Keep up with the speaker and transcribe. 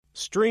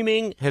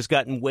Streaming has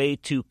gotten way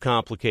too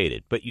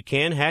complicated, but you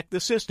can hack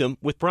the system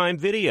with Prime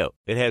Video.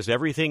 It has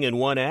everything in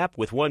one app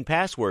with one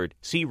password.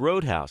 See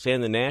Roadhouse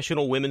and the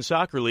National Women's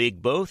Soccer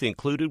League both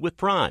included with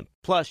Prime.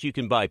 Plus, you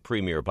can buy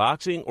Premier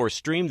Boxing or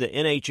stream the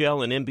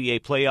NHL and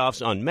NBA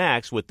playoffs on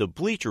Max with the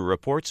Bleacher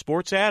Report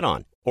Sports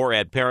add-on. Or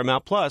add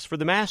Paramount Plus for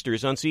the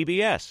Masters on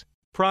CBS.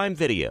 Prime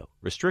Video.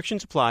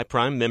 Restrictions apply.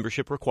 Prime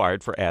membership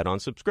required for add-on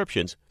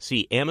subscriptions.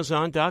 See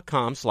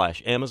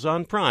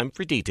Amazon.com/Amazon Prime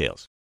for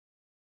details.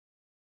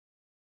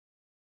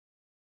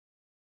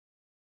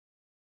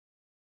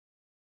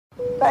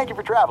 Thank you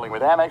for traveling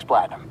with Amex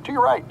Platinum. To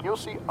your right, you'll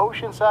see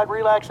oceanside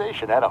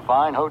relaxation at a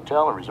fine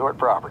hotel and resort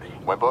property.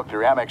 When booked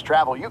through Amex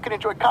Travel, you can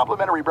enjoy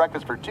complimentary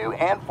breakfast for 2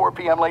 and 4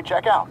 p.m. late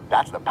checkout.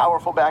 That's the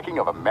powerful backing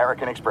of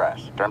American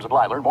Express. Terms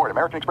apply. Learn more at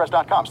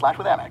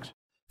americanexpress.com/withAmex.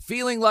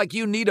 Feeling like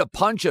you need a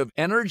punch of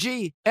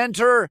energy?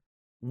 Enter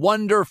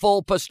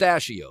Wonderful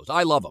Pistachios.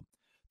 I love them.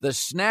 The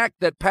snack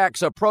that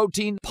packs a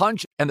protein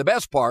punch, and the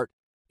best part,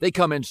 they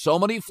come in so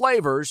many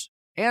flavors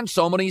and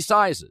so many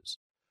sizes.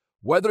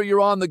 Whether you're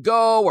on the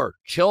go or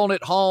chilling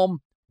at home,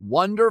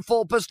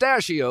 Wonderful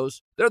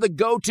Pistachios, they're the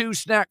go-to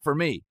snack for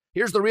me.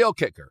 Here's the real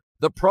kicker,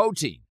 the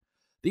protein.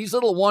 These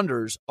little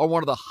wonders are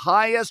one of the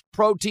highest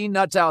protein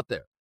nuts out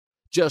there.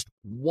 Just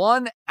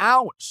 1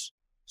 ounce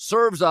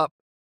serves up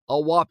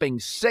a whopping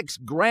 6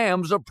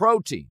 grams of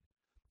protein,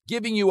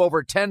 giving you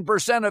over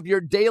 10% of your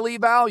daily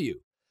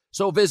value.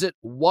 So visit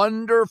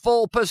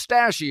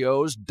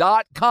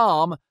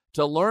wonderfulpistachios.com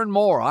to learn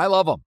more. I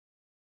love them.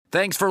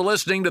 Thanks for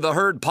listening to the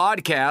Herd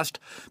Podcast.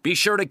 Be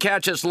sure to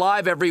catch us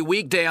live every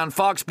weekday on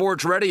Fox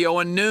Sports Radio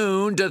at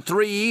noon to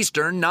 3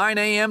 Eastern, 9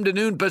 a.m. to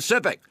noon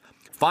Pacific.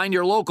 Find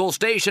your local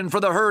station for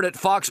the Herd at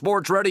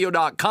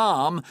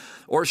foxsportsradio.com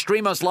or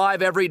stream us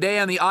live every day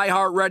on the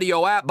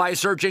iHeartRadio app by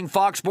searching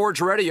Fox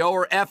Sports Radio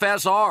or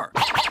FSR.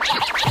 Now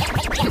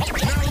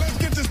let's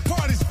get this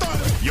party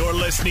started. You're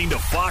listening to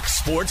Fox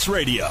Sports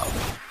Radio.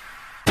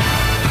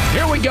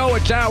 Here we go.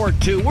 It's hour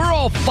 2. We're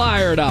all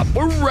fired up.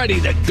 We're ready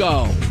to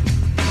go.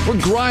 We're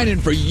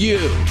grinding for you.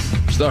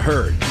 It's the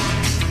Herd.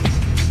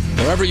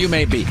 Wherever you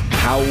may be,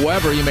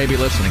 however you may be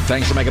listening,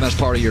 thanks for making us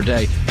part of your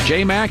day.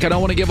 J-Mac, I don't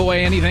want to give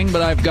away anything,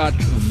 but I've got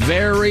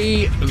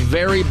very,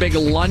 very big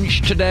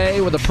lunch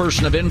today with a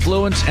person of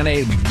influence and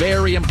a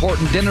very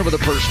important dinner with a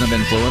person of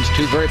influence.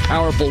 2 very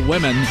powerful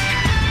women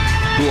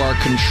who are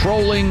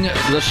controlling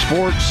the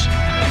sports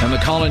and the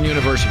Collin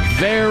universe.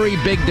 Very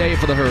big day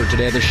for the Herd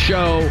today. The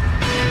show,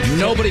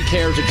 nobody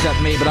cares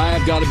except me, but I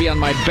have got to be on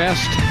my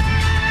best.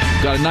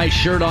 Got a nice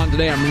shirt on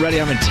today. I'm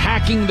ready. I'm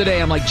attacking the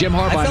day. I'm like Jim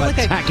Harbaugh. I'm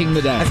attacking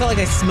the day. I felt like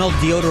I smelled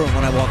deodorant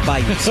when I walked by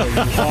you. So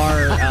you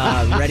are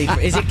ready for...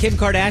 Is it Kim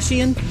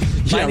Kardashian?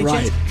 Yeah,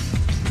 right.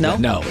 No?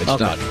 No, it's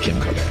not Kim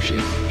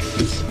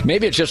Kardashian.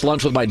 Maybe it's just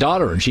lunch with my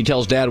daughter, and she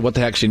tells Dad what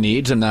the heck she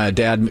needs, and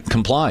Dad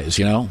complies,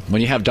 you know?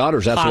 When you have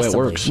daughters, that's the way it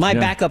works. My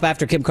backup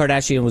after Kim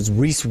Kardashian was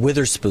Reese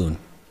Witherspoon.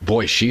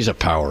 Boy, she's a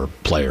power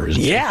player,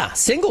 isn't she? Yeah,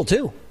 single,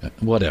 too.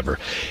 Whatever.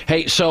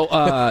 Hey, so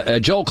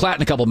Joel Klatt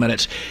in a couple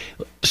minutes.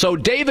 So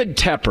David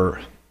Tepper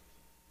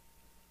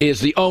is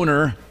the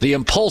owner, the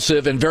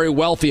impulsive and very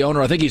wealthy owner.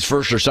 I think he's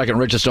first or second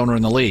richest owner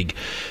in the league.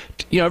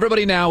 You know,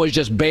 everybody now is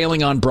just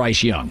bailing on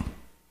Bryce Young,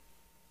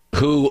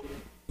 who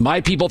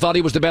my people thought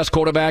he was the best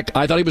quarterback.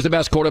 I thought he was the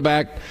best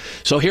quarterback.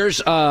 So here's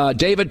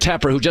David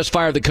Tepper, who just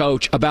fired the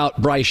coach,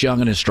 about Bryce Young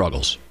and his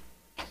struggles.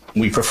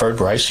 We preferred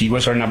Bryce. He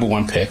was our number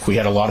 1 pick. We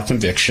had a lot of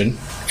conviction.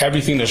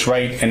 Everything that's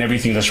right and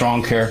everything that's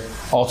wrong here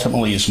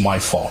ultimately is my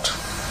fault.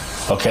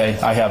 Okay?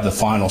 I have the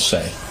final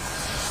say.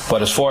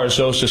 But as far as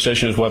those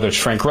decisions, whether it's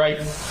Frank Wright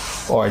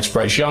or it's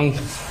Bryce Young,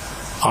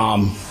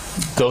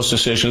 those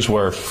decisions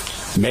were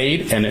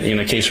made. And in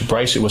the case of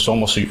Bryce, it was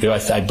almost,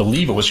 I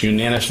believe it was a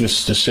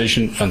unanimous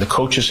decision on the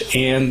coaches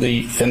and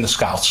the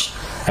scouts,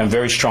 and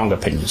very strong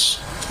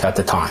opinions at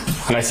the time.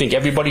 And I think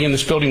everybody in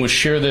this building would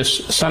share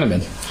this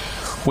sentiment.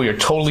 We are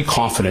totally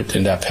confident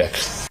in that pick.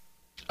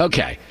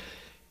 Okay.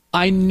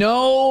 I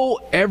know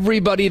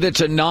everybody that's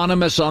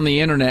anonymous on the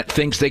internet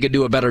thinks they could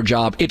do a better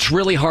job. It's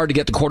really hard to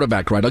get the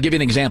quarterback right. I'll give you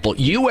an example.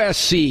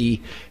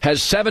 USC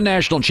has 7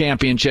 national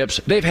championships.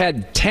 They've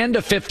had 10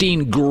 to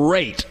 15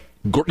 great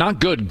college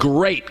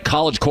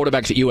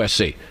quarterbacks at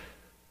USC.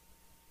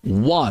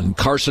 1,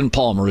 Carson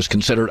Palmer, is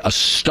considered a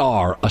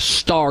star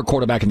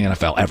quarterback in the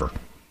NFL ever.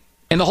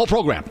 In the whole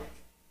program.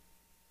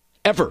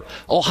 Ever.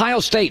 Ohio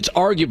State's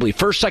arguably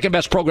second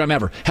best program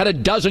ever. Had a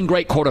dozen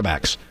great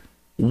quarterbacks.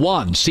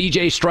 1,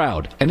 C.J.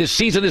 Stroud. And his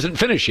season isn't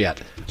finished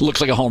yet. Looks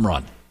like a home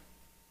run.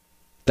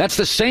 That's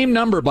the same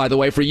number, by the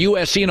way, for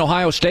USC and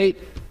Ohio State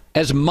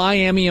as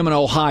Miami and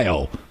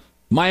Ohio.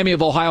 Miami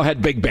of Ohio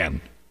had Big Ben.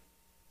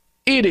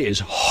 It is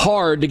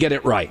hard to get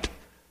it right.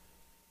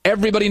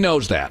 Everybody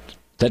knows that.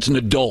 That's an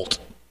adult.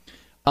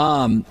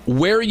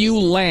 Where you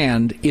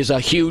land is a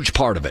huge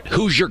part of it.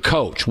 Who's your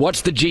coach?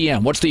 What's the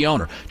GM? What's the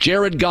owner?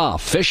 Jared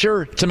Goff,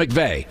 Fisher to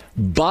McVay,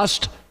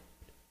 bust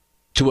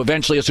to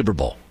eventually a Super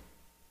Bowl.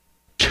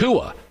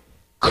 Tua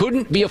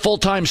couldn't be a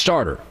full-time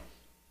starter.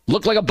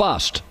 Looked like a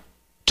bust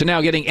to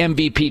now getting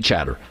MVP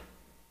chatter.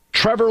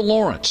 Trevor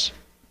Lawrence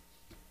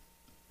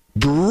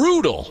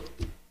Brutal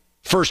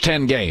first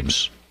 10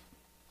 games.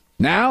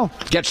 Now,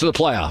 gets to the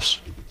playoffs.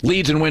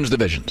 Leads and wins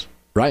divisions,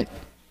 right?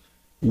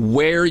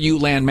 Where you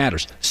land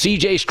matters.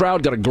 C.J.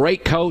 Stroud got a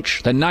great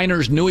coach. The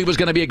Niners knew he was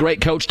going to be a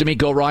great coach,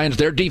 D'Amico Ryans.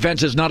 Their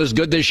defense is not as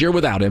good this year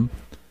without him.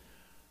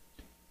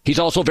 He's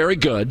also very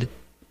good.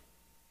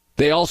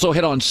 They also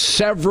hit on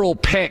several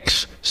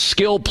picks,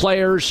 skilled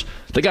players.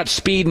 They got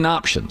speed and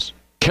options.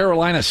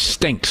 Carolina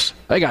stinks.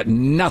 They got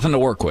nothing to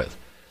work with.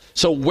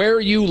 So where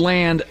you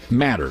land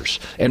matters.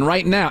 And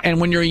right now,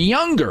 and when you're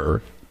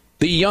younger,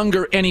 the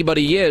younger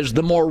anybody is,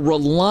 the more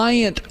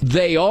reliant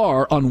they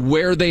are on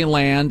where they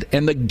land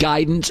and the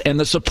guidance and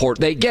the support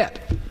they get.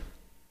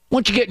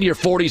 Once you get in your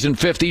 40s and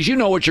 50s, you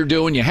know what you're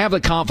doing. You have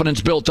the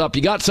confidence built up.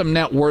 You got some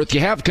net worth.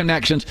 You have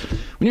connections.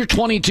 When you're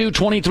 22,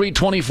 23,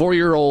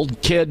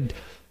 24-year-old kid,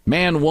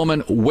 man,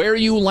 woman, where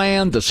you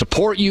land, the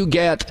support you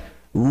get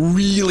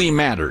really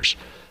matters.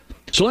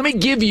 So let me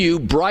give you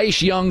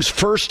Bryce Young's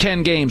first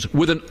 10 games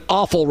with an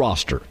awful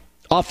roster.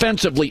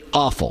 Offensively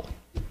awful.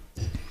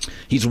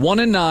 He's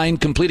 1-9,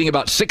 completing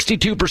about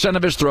 62%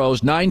 of his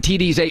throws, 9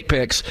 TDs, 8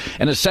 picks,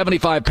 and a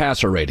 75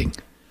 passer rating.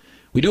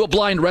 We do a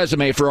blind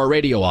resume for our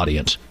radio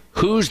audience.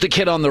 Who's the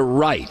kid on the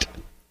right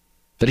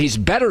that he's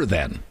better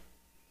than?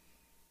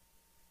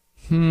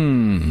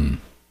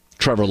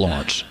 Trevor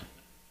Lawrence.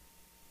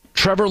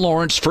 Trevor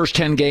Lawrence, first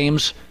 10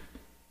 games,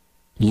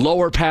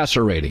 lower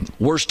passer rating,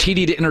 worse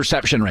TD to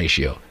interception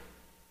ratio,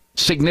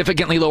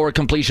 significantly lower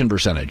completion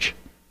percentage,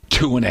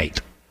 2-8.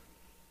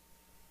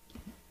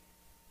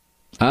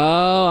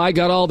 Oh, I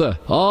got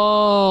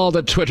all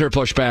the Twitter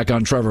pushback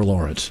on Trevor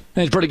Lawrence.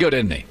 He's pretty good,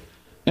 isn't he?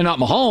 And not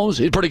Mahomes,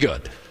 he's pretty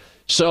good.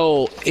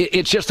 So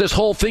it's just this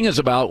whole thing is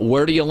about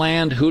where do you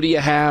land, who do you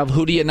have,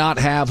 who do you not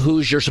have,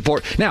 who's your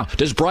support. Now,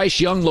 does Bryce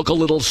Young look a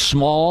little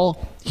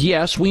small?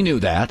 Yes, we knew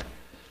that.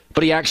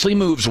 But he actually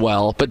moves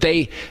well. But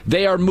they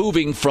are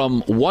moving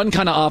from one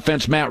kind of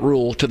offense, Matt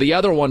Rule, to the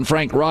other one,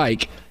 Frank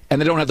Reich, and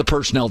they don't have the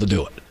personnel to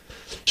do it.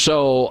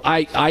 So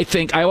I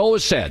think I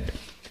always said,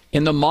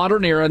 in the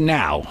modern era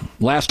now,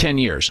 last 10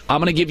 years, I'm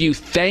going to give you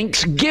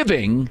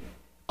Thanksgiving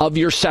of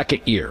your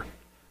second year.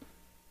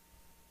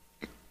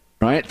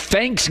 Right?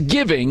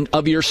 Thanksgiving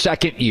of your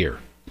second year.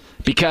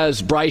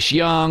 Because Bryce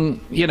Young,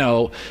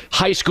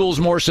 high school's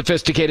more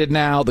sophisticated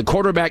now. The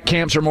quarterback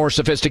camps are more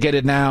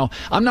sophisticated now.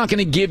 I'm not going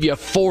to give you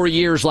 4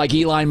 years like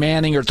Eli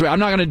Manning or 3. I'm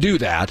not going to do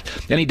that.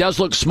 And he does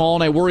look small,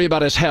 and I worry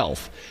about his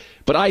health.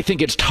 But I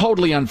think it's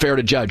totally unfair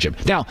to judge him.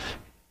 Now,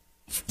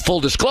 full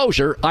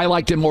disclosure, I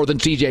liked him more than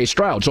C.J.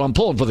 Stroud, so I'm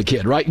pulling for the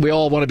kid, right? We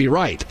all want to be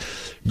right.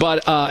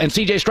 But and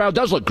C.J. Stroud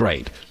does look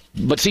great.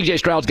 But C.J.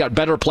 Stroud's got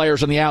better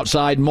players on the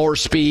outside, more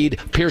speed,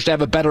 appears to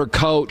have a better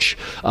coach.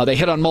 They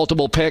hit on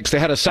multiple picks. They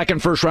had a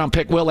second first-round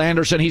pick, Will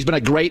Anderson. He's been a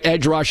great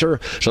edge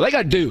rusher. So they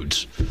got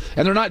dudes.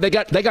 And they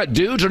got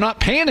dudes. They're not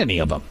paying any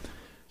of them.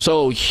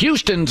 So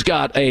Houston's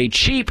got a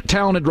cheap,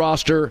 talented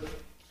roster,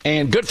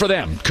 and good for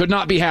them. Could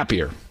not be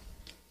happier.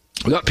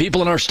 We got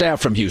people in our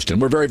staff from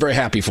Houston. We're very, very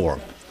happy for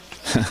them.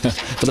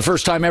 For the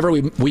first time ever,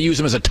 we use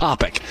them as a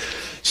topic.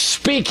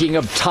 Speaking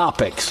of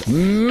topics,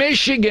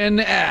 Michigan,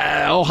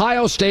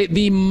 Ohio State,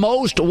 the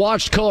most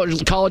watched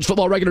college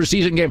football regular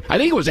season game, I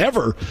think it was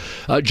ever.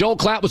 Joel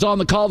Klatt was on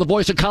the call, the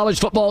voice of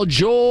college football.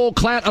 Joel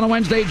Klatt on a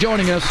Wednesday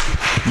joining us.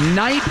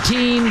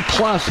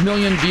 19+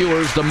 million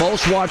viewers, the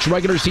most watched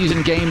regular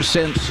season game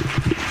since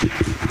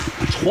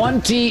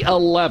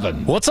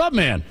 2011. What's up,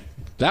 man?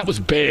 That was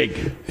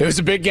big. It was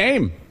a big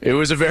game. It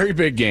was a very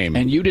big game.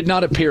 And you did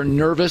not appear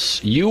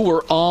nervous. You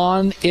were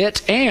on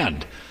it.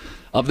 And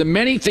of the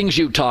many things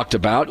you talked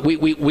about,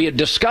 we had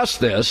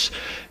discussed this,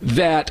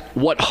 that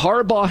what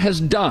Harbaugh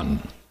has done,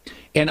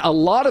 and a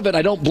lot of it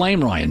I don't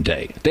blame Ryan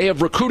Day. They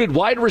have recruited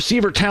wide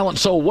receiver talent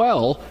so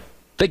well,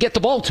 they get the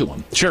ball to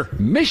him. Sure.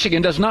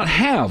 Michigan does not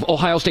have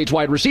Ohio State's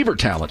wide receiver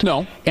talent.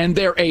 No. And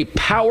they're a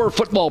power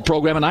football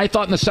program, and I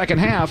thought in the second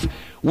half,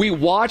 we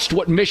watched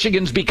what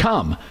Michigan's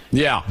become.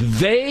 Yeah.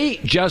 They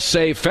just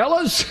say,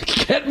 fellas,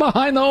 get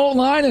behind the whole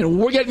line and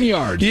we're getting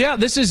yards. Yeah,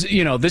 this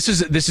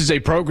is a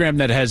program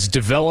that has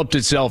developed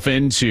itself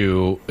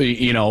into,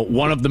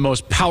 one of the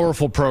most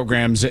powerful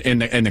programs in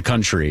the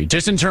country,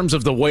 just in terms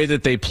of the way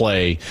that they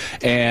play.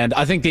 And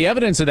I think the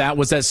evidence of that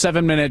was that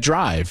 7-minute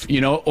drive,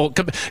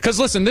 because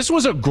listen, this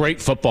was a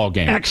great football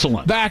game.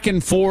 Excellent. Back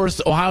and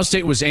forth. Ohio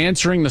State was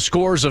answering the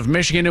scores of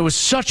Michigan. It was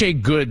such a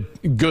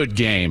good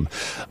game.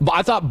 But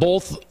I thought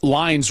both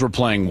lines were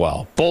playing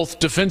well. Both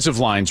defensive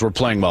lines were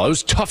playing well. It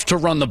was tough to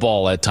run the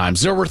ball at times.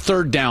 There were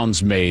third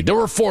downs made. There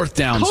were fourth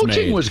downs made.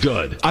 Coaching was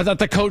good. I thought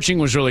the coaching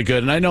was really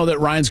good. And I know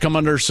that Ryan's come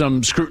under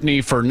some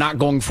scrutiny for not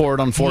going forward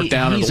on fourth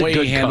down and the way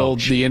he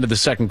handled the end of the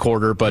second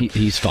quarter. But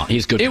he's fine.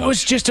 He's good. It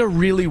was just a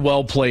really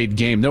well played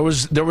game. There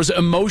was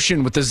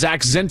emotion with the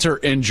Zach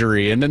Zinter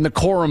injury and then the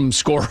Corum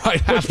score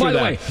right after that. By the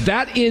way,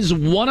 that is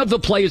one of the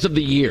plays of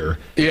the year.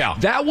 Yeah.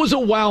 That was a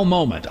wow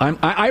moment.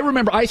 I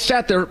remember I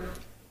sat there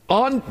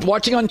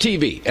watching on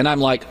TV, and I'm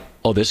like,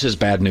 oh, this is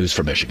bad news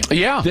for Michigan.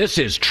 Yeah. This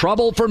is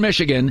trouble for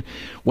Michigan.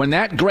 When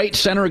that great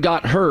center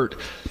got hurt,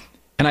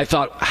 And I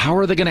thought, how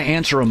are they going to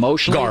answer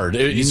emotionally? Guard.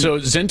 So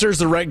Zinter's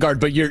the right guard,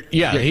 but he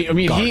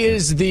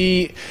is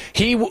the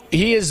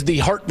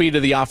heartbeat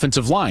of the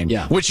offensive line,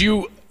 which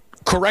you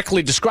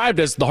correctly described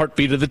as the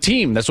heartbeat of the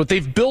team. That's what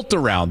they've built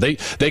around.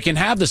 They can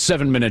have the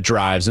 7-minute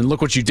drives, and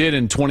look what you did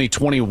in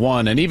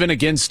 2021. And even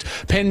against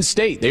Penn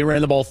State, they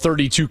ran the ball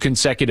 32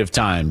 consecutive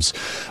times.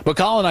 But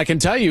Colin, I can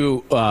tell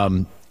you,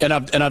 and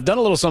I've done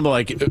a little something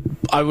like,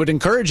 I would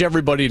encourage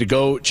everybody to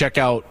go check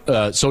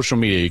out social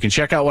media. You can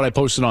check out what I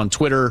posted on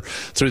Twitter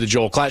through the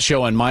Joel Klatt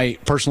Show and my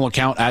personal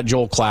account at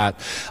Joel Klatt.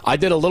 I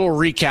did a little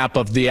recap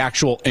of the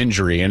actual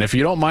injury, and if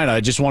you don't mind, I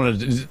just wanted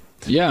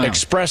to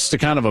express to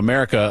kind of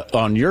America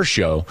on your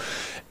show.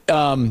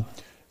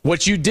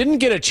 What you didn't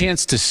get a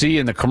chance to see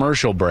in the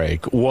commercial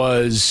break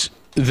was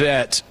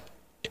that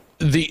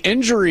the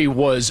injury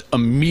was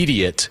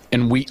immediate,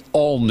 and we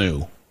all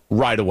knew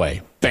right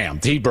away.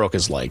 Bam, he broke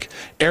his leg.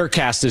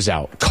 Aircast is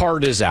out.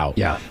 Card is out.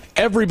 Yeah.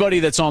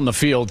 Everybody that's on the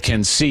field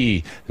can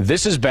see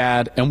this is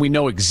bad, and we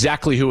know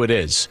exactly who it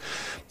is.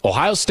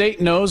 Ohio State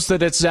knows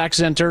that it's Zach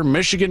Zinter.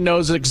 Michigan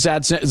knows that it's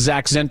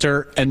Zach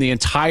Zinter, and the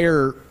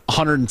entire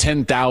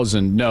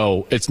 110,000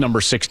 know it's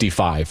number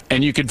 65.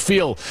 And you could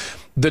feel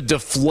the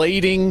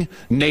deflating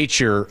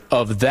nature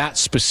of that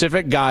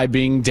specific guy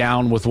being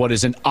down with what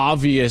is an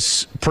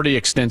obvious, pretty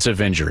extensive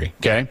injury,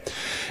 okay?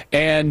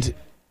 And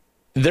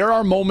there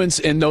are moments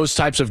in those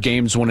types of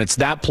games when it's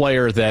that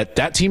player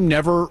that team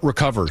never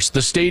recovers.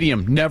 The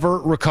stadium never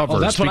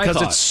recovers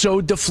because it's so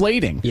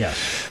deflating. Yeah.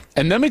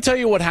 And let me tell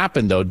you what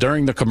happened, though,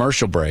 during the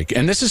commercial break.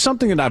 And this is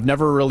something that I've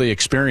never really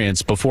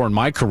experienced before in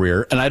my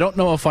career, and I don't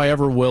know if I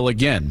ever will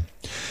again.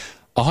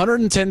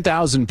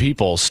 110,000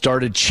 people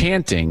started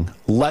chanting,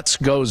 "Let's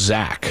go,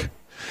 Zach."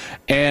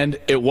 And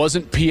it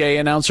wasn't PA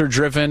announcer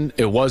driven.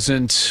 It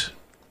wasn't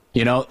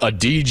a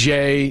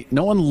DJ.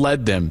 No one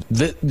led them.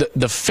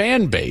 The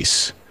fan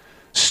base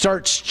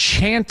starts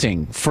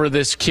chanting for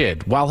this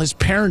kid while his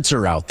parents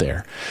are out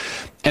there.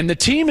 And the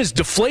team is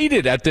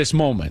deflated at this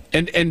moment.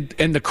 And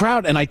the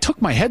crowd, and I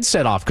took my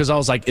headset off because I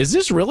was like, is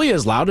this really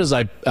as loud as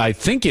I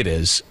think it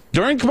is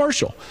during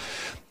commercial?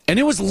 And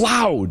it was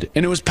loud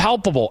and it was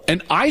palpable.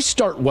 And I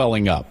start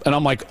welling up and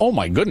I'm like, oh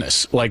my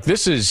goodness, like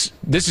this is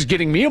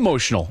getting me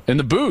emotional in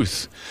the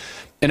booth.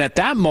 And at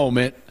that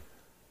moment,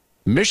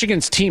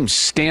 Michigan's team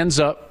stands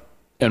up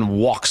and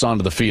walks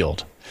onto the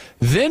field.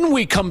 Then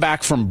we come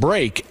back from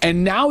break,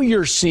 and now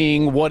you're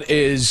seeing what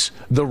is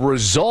the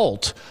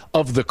result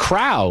of the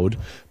crowd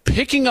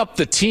picking up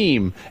the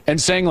team and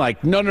saying,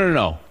 like,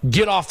 no,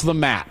 get off the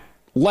mat.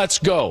 Let's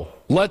go,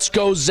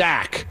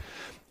 Zach.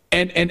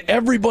 And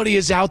everybody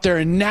is out there,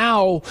 and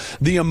now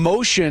the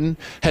emotion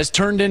has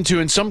turned into,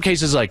 in some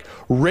cases, like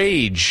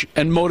rage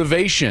and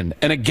motivation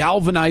and a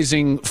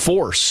galvanizing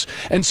force.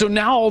 And so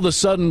now all of a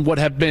sudden what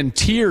have been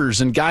tears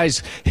and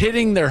guys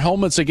hitting their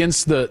helmets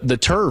against the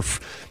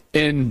turf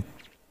in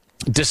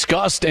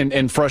disgust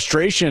and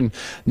frustration,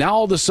 now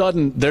all of a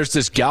sudden there's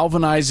this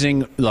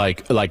galvanizing,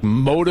 like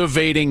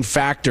motivating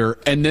factor.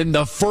 And then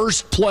the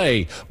first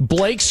play,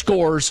 Blake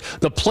scores,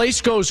 the place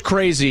goes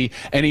crazy,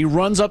 and he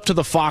runs up to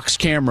the Fox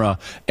camera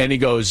and he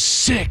goes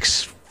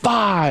 6-5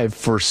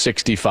 for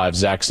 65,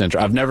 Zach Zinter.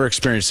 I've never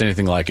experienced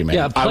anything like it, man.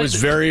 Yeah, I was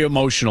very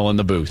emotional in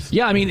the booth.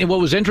 Yeah, I mean, what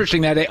was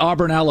interesting that day,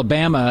 Auburn,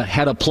 Alabama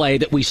had a play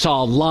that we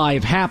saw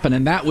live happen,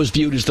 and that was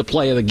viewed as the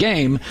play of the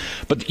game.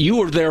 But you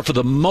were there for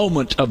the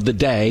moment of the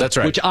day. That's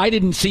right. Which I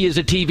didn't see as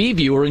a TV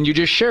viewer, and you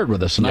just shared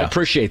with us, and I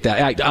appreciate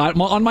that.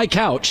 On my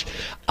couch,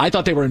 I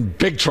thought they were in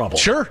big trouble.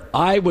 Sure.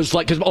 I was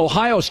like, because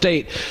Ohio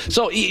State.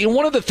 So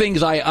one of the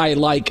things I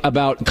like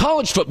about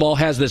college football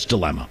has this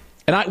dilemma.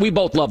 And we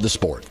both love the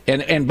sport.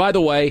 And by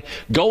the way,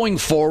 going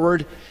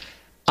forward,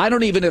 I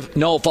don't even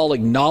know if I'll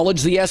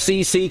acknowledge the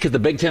SEC because the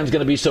Big Ten is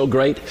going to be so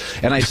great.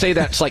 And I say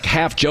that's like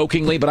half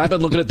jokingly, but I've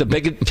been looking at the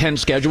Big Ten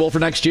schedule for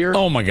next year.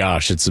 Oh, my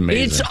gosh, it's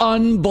amazing. It's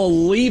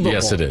unbelievable.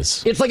 Yes, it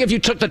is. It's like if you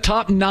took the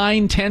top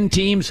 9, 10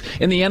 teams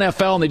in the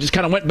NFL and they just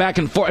kind of went back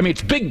and forth. I mean,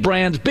 it's big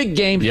brands, big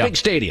games, big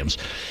stadiums.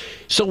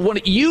 So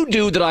what you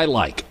do that I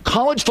like,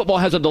 college football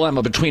has a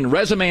dilemma between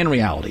resume and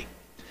reality.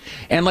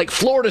 And like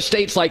Florida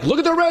State's like, look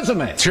at their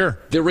resume. Sure.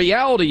 The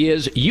reality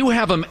is you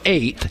have them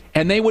 8th,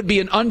 and they would be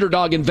an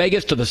underdog in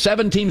Vegas to the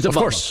 7 teams above.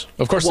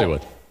 Of course they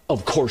would.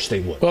 Of course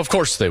they would. Well, of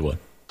course they would.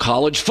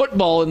 College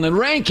football in the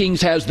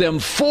rankings has them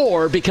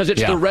 4 because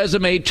it's the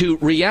resume to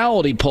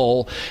reality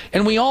poll.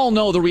 And we all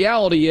know the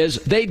reality is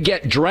they'd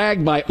get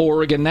dragged by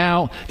Oregon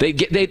now. They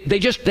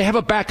have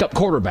a backup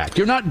quarterback.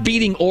 You're not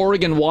beating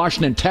Oregon,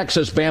 Washington,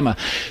 Texas, Bama.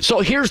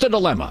 So here's the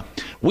dilemma.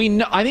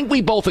 I think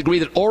we both agree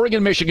that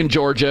Oregon, Michigan,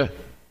 Georgia,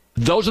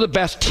 those are the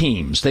best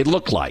teams, they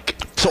look like.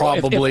 So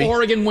probably. If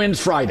Oregon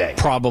wins Friday.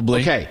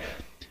 Probably. Okay.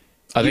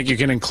 I think you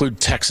can include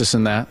Texas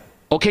in that.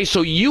 Okay,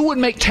 so you would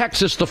make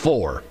Texas the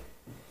 4.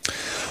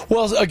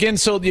 Well, again,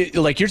 so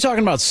like you're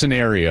talking about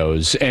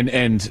scenarios,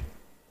 and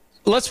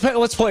let's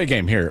play a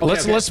game here.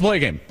 Let's play a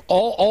game.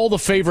 All the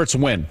favorites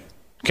win.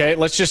 Okay,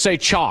 let's just say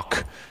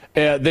chalk.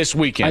 this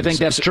weekend. I think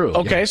that's true.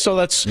 Okay,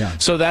 yeah.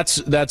 so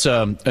that's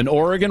an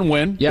Oregon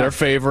win. Yeah. They're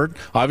favored.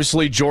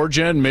 Obviously,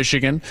 Georgia and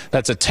Michigan.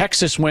 That's a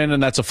Texas win,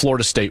 and that's a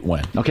Florida State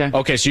win.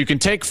 Okay, so you can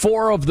take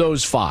 4 of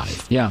those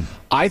 5. Yeah.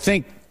 I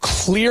think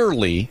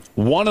clearly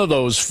one of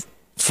those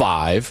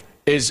 5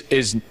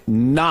 is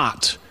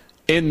not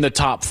in the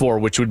top 4,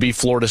 which would be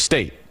Florida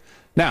State.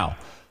 Now,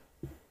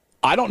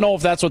 I don't know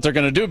if that's what they're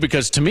going to do,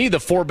 because to me, the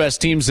 4 best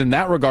teams in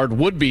that regard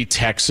would be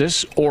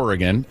Texas,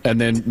 Oregon,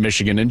 and then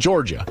Michigan and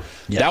Georgia.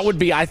 Yes. That would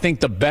be, I think,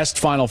 the best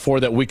Final Four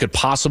that we could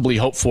possibly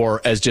hope for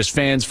as just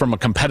fans from a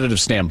competitive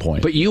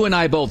standpoint. But you and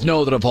I both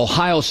know that if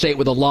Ohio State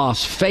with a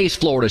loss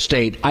faced Florida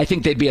State, I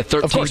think they'd be a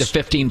 13 to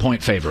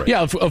 15-point favorite.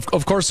 Yeah,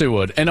 of course they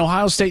would. And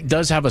Ohio State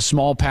does have a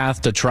small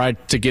path to try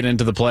to get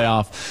into the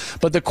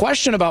playoff. But the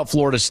question about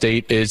Florida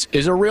State is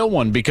a real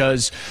one,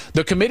 because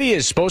the committee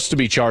is supposed to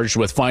be charged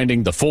with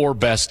finding the 4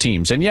 best teams.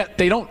 And yet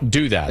they don't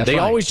do that. That's they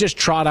right. always just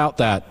trot out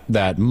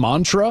that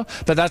mantra,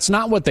 but that's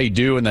not what they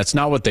do, and that's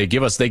not what they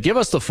give us. They give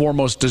us the 4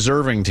 most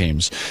deserving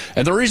teams.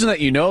 And the reason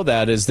that you know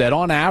that is that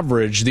on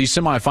average, these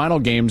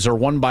semifinal games are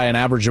won by an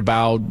average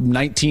about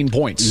 19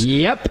 points.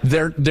 Yep.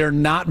 They're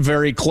not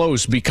very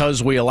close,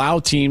 because we allow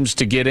teams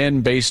to get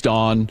in based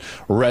on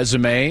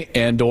resume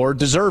and or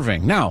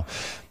deserving. Now,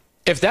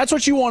 if that's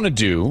what you want to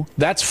do,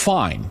 that's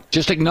fine.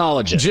 Just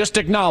acknowledge it. Just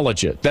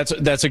acknowledge it.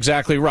 That's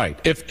exactly right.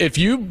 If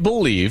you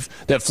believe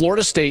that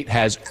Florida State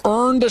has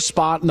earned a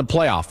spot in the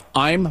playoff,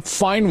 I'm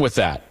fine with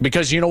that,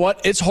 because you know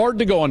what? It's hard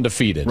to go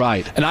undefeated.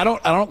 Right. And I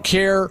don't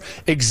care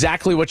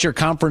exactly what your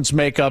conference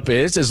makeup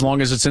is, as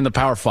long as it's in the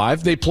Power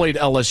 5. They played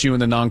LSU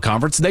in the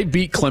non-conference. They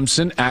beat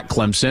Clemson at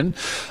Clemson.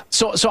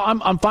 So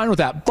I'm fine with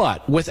that.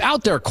 But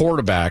without their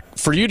quarterback,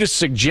 for you to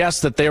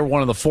suggest that they're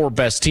one of the 4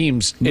 best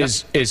teams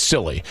is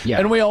silly. Yeah.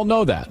 And we all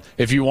know that.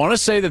 If you want to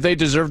say that they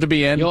deserve to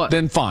be in,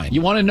 then fine.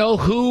 You want to know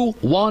who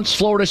wants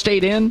Florida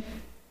State in?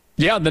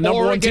 Yeah, the number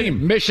Oregon, 1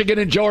 team. Michigan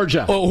and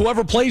Georgia. Well,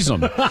 whoever plays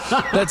them.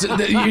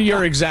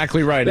 You're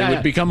exactly right. It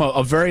would become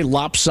a very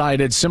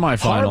lopsided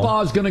semifinal.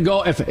 Harbaugh's going to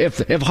go, if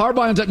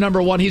Harbaugh ends at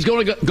number 1, he's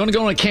going to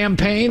go on a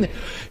campaign.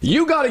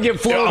 You got to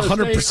give Florida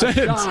 100%. State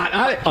a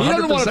shot. He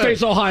doesn't want to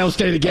face Ohio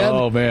State again.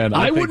 Oh, man.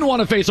 I wouldn't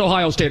want to face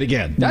Ohio State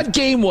again. That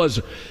game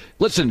was,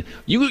 listen,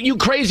 you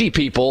crazy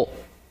people,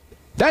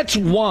 that's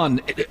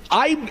one.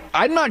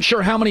 I'm not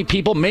sure how many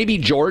people, maybe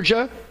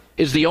Georgia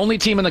is the only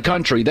team in the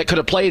country that could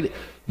have played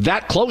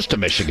that close to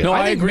Michigan. No,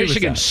 I think agree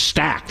Michigan's with that.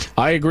 stacked.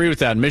 I agree with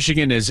that.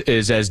 Michigan is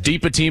as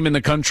deep a team in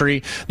the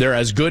country. They're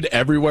as good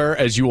everywhere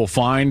as you will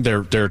find.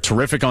 They're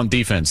terrific on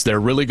defense. They're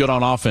really good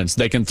on offense.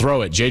 They can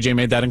throw it. JJ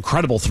made that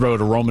incredible throw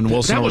to Roman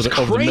Wilson over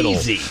the middle,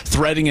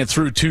 threading it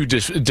through 2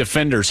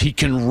 defenders. He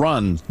can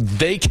run.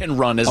 They can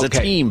run as a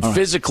team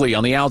physically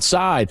on the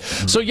outside.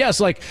 Mm-hmm. So yes,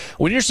 like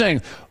when you're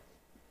saying,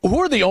 who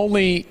are the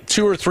only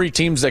 2 or 3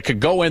 teams that could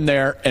go in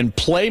there and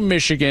play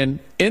Michigan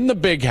in the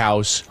Big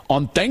House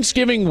on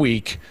Thanksgiving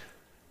week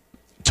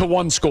to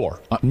 1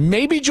 score?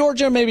 Maybe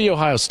Georgia, maybe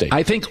Ohio State.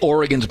 I think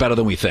Oregon's better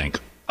than we think.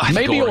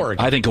 Maybe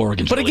Oregon. I think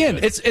Oregon's But really again,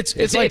 good.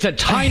 it's like a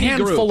tiny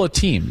handful group of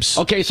teams.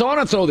 Okay, so I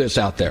want to throw this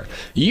out there.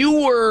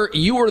 You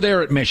were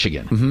there at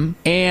Michigan, mm-hmm.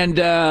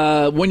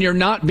 and when you're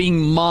not being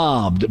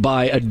mobbed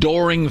by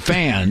adoring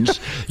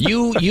fans,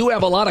 you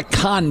have a lot of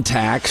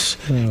contacts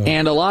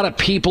and a lot of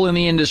people in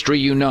the industry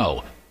you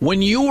know.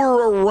 When you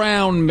were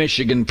around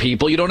Michigan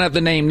people, you don't have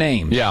to name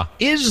names. Yeah.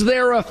 Is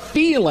there a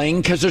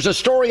feeling, because there's a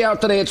story out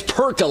today, it's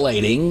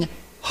percolating,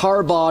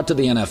 Harbaugh to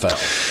the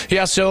NFL?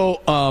 Yeah,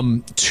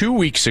 so 2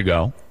 weeks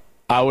ago,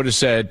 I would have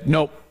said,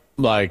 nope,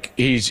 like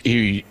he's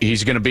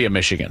going to be at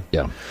Michigan.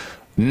 Yeah.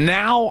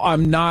 Now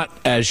I'm not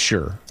as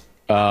sure.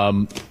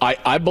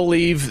 I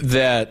believe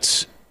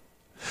that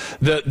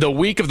the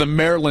week of the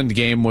Maryland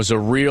game was a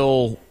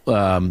real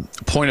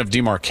point of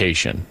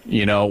demarcation,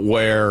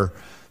 where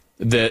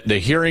the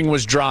hearing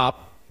was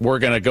dropped. We're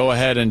going to go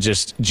ahead and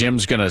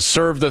Jim's going to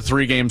serve the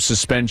 3-game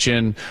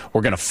suspension.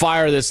 We're going to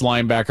fire this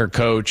linebacker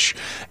coach.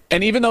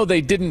 And even though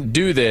they didn't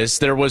do this,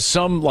 there was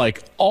some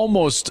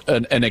almost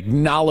an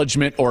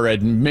acknowledgement or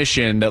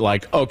admission that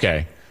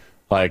okay,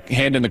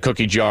 hand in the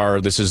cookie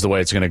jar, this is the way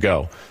it's going to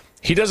go.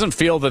 He doesn't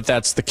feel that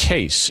that's the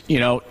case.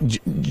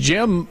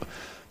 Jim,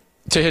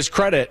 to his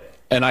credit,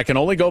 and I can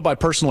only go by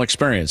personal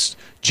experience,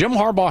 Jim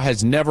Harbaugh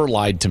has never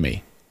lied to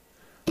me.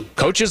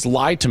 Coaches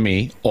lie to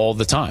me all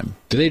the time.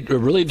 Do they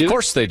really do? Of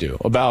course they do.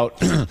 About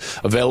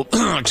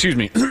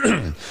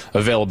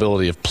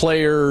availability of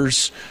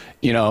players.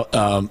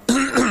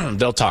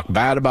 They'll talk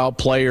bad about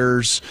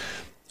players.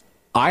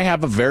 I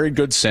have a very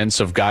good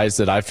sense of guys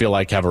that I feel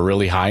like have a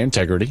really high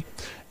integrity,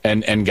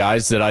 and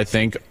guys that I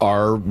think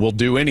will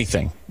do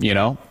anything.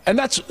 And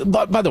that's,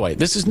 by the way,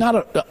 this is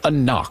not a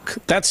knock.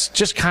 That's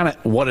just kind of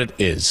what it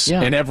is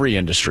in every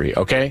industry.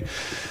 Okay.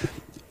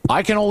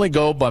 I can only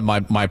go by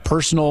my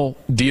personal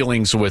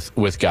dealings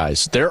with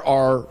guys. There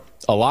are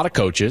a lot of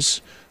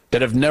coaches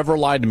that have never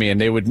lied to me,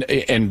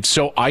 and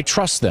so I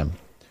trust them.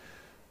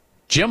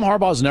 Jim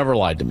Harbaugh's never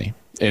lied to me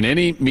in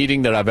any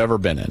meeting that I've ever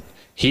been in.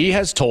 He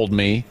has told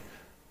me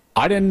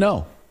I didn't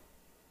know.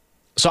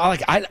 So I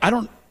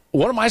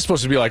what am I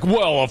supposed to be like?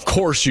 Well, of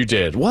course you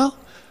did. Well,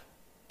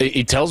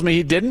 he tells me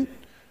he didn't,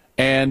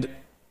 and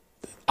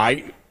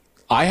I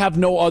have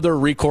no other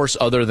recourse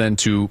other than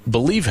to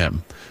believe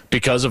him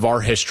because of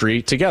our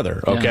history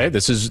together. Okay,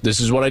 this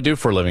is what I do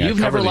for a living. You've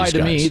never lied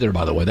to me either,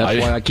 by the way.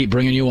 That's why I keep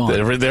bringing you on.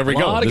 There we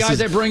go. A lot of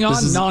guys I bring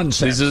on,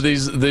 nonsense. These are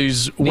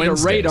these Need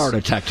Wednesdays. a radar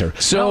detector.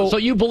 So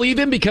you believe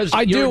him because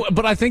I do,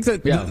 but I think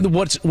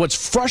that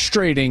what's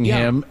frustrating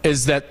him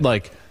is that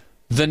like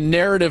the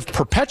narrative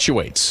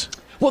perpetuates.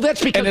 Well,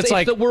 that's because it's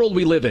like the world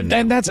we live in now.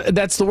 And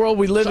that's the world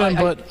we live in.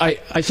 But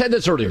I said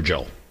this earlier,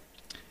 Joe.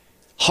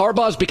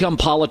 Harbaugh's become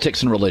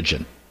politics and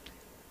religion.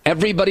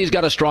 Everybody's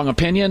got a strong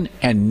opinion,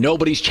 and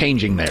nobody's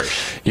changing theirs.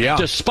 Yeah.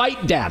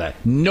 Despite data,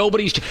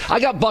 nobody's.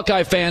 I got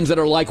Buckeye fans that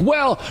are like,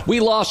 well,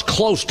 we lost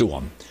close to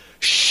them.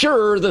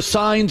 Sure, the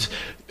signs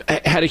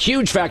had a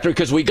huge factor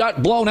because we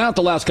got blown out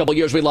the last couple of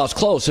years. We lost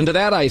close. And to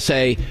that I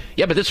say,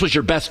 yeah, but this was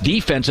your best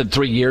defense in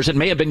 3 years. It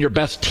may have been your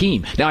best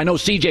team. Now, I know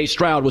C.J.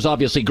 Stroud was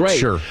obviously great.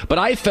 Sure. But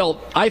I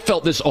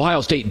felt this Ohio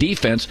State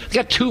defense, they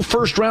got 2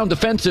 first-round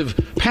defensive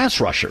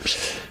pass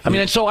rushers. I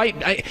mean, and so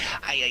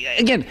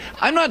again,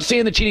 I'm not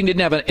saying the cheating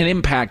didn't have an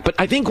impact, but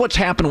I think what's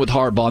happened with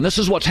Harbaugh, and this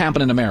is what's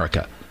happened in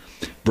America,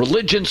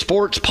 religion,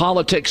 sports,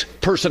 politics,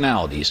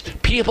 personalities.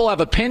 People have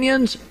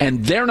opinions,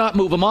 and they're not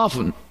moving off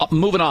them.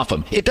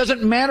 It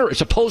doesn't matter. It's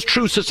a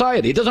post-truth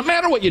society. It doesn't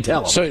matter what you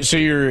tell them. So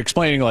you're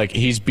explaining like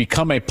he's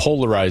become a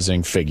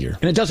polarizing figure.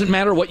 And it doesn't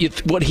matter what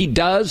he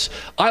does.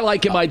 I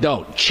like him, I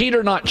don't.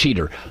 Cheater, not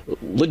cheater.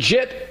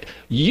 Legit.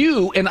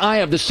 You and I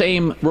have the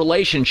same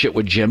relationship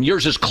with Jim.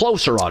 Yours is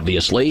closer,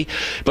 obviously,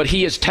 but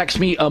he has texted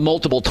me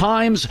multiple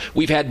times.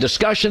 We've had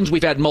discussions.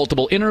 We've had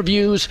multiple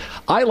interviews.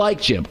 I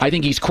like Jim. I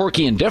think he's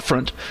quirky and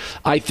different.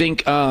 I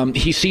think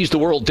he sees the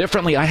world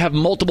differently. I have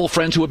multiple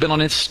friends who have been on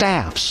his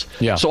staffs.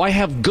 Yeah. So I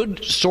have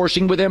good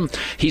sourcing with him.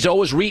 He's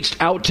always reached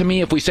out to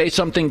me if we say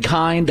something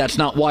kind. That's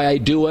not why I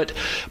do it.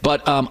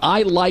 But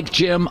I like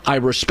Jim. I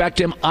respect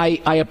him.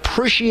 I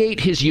appreciate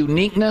his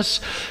uniqueness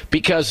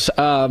because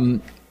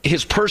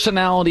his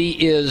personality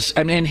is,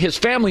 and his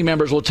family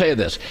members will tell you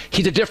this,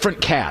 he's a different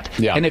cat.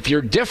 Yeah. And if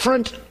you're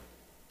different,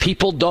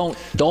 people don't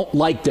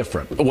like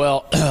different.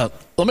 Well,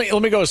 let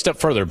me go a step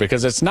further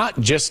because it's not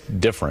just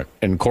different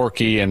and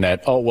quirky and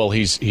that, oh, well,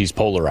 he's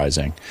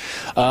polarizing.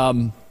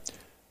 And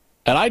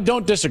I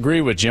don't disagree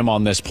with Jim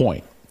on this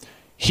point.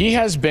 He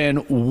has been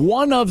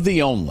one of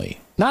the only,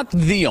 not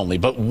the only,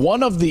 but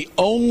one of the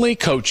only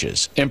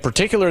coaches in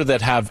particular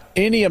that have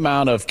any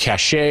amount of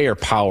cachet or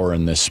power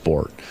in this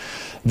sport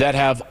that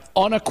have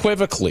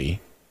unequivocally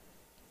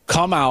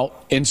come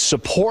out in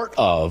support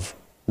of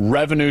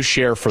revenue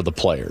share for the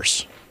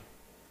players.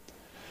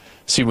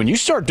 See, when you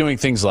start doing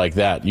things like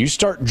that, you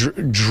start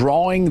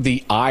drawing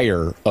the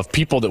ire of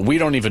people that we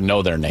don't even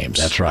know their names.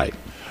 That's right.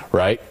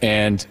 Right?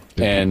 And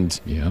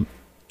yeah.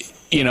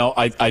 You know,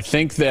 I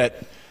think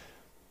that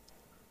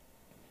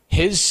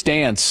his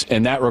stance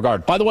in that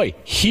regard, by the way,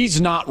 he's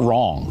not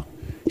wrong.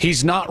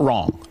 He's not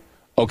wrong.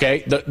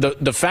 Okay,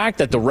 the fact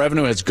that the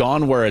revenue has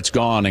gone where it's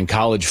gone in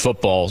college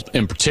football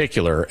in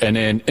particular and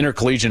in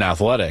intercollegiate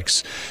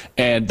athletics,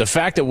 and the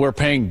fact that we're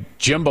paying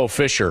Jimbo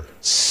Fisher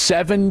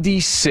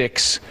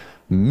 $76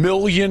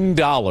 million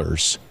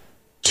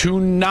to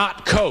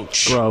not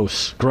coach.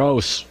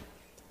 Gross.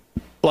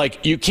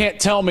 Like, you can't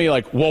tell me,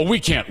 like, well, we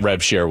can't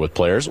rev share with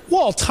players.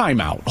 Well,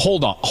 timeout.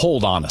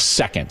 Hold on a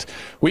second.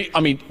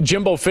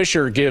 Jimbo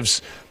Fisher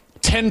gives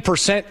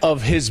 10%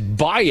 of his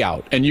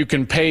buyout, and you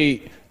can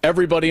pay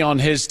everybody on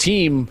his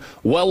team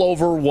well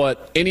over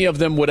what any of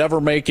them would ever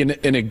make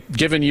in a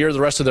given year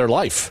the rest of their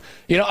life.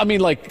 You know, I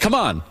mean, like, come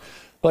on.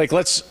 Like,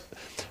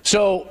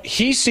 so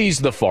he sees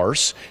the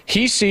farce.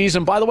 He sees,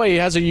 and by the way, he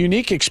has a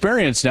unique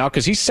experience now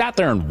because he sat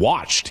there and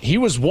watched. He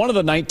was one of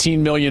the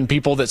 19 million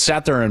people that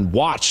sat there and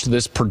watched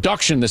this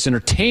production, this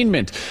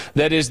entertainment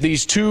that is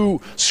these two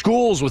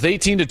schools with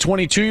 18 to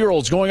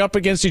 22-year-olds going up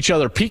against each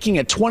other, peaking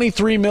at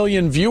 23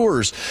 million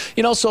viewers.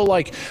 You know, so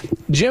like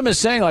Jim is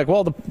saying, like,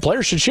 well, the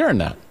players should share in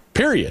that,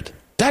 period.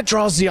 That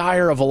draws the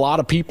ire of a lot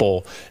of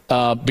people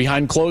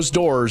behind closed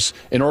doors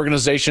in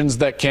organizations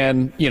that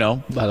can, you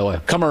know, by the way,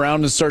 come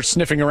around and start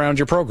sniffing around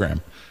your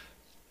program.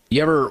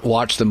 You ever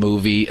watch the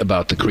movie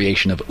about the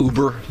creation of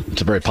Uber?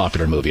 It's a very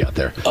popular movie out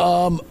there.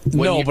 No,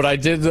 but I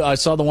did. I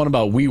saw the one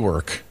about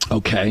WeWork.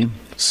 Okay.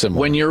 Similar.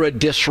 When you're a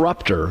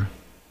disruptor,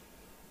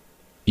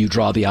 you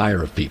draw the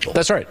ire of people.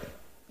 That's right.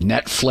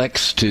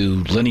 Netflix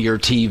to linear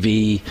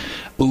TV,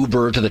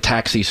 Uber to the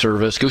taxi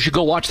service. You should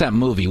go watch that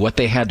movie, what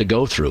they had to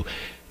go through.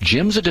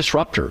 Jim's a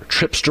disruptor,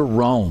 trips to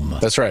Rome.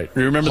 That's right.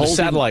 You remember the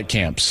satellite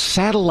camps?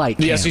 Satellite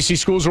camps. The SEC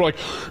schools were like,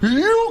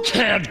 you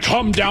can't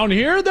come down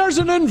here. There's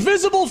an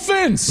invisible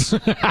fence.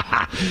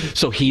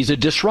 So he's a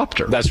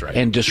disruptor. That's right.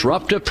 And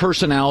disruptive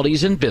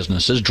personalities in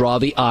businesses draw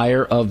the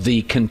ire of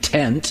the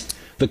content,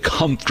 the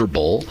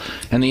comfortable.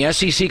 And the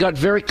SEC got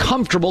very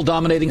comfortable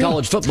dominating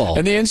college football.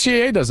 And the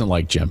NCAA doesn't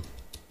like Jim.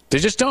 They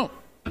just don't.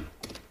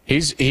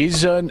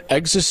 He's an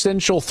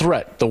existential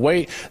threat. The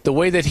way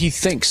that he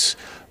thinks,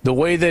 the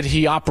way that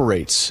he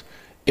operates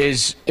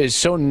is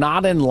so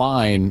not in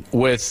line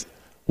with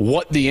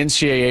what the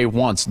NCAA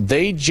wants.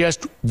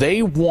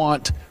 They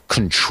want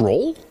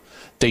control.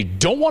 They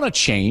don't want to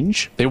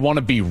change. They want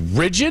to be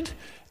rigid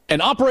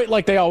and operate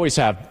like they always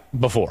have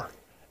before.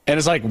 And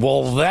it's like,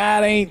 well,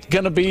 that ain't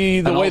going to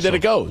be the way that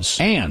it goes.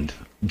 And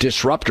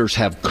disruptors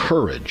have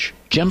courage.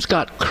 Jim's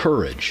got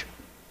courage.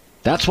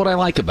 That's what I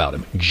like about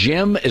him.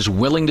 Jim is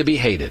willing to be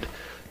hated.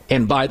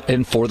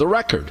 And for the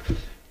record,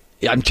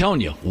 I'm telling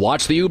you,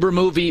 watch the Uber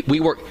movie.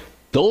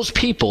 Those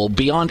people,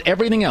 beyond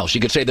everything else,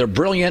 you could say they're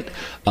brilliant.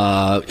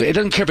 It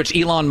doesn't care if it's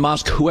Elon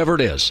Musk, whoever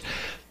it is.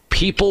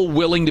 People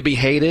willing to be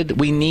hated,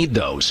 we need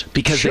those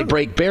because they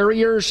break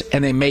barriers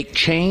and they make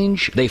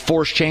change. They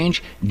force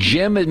change.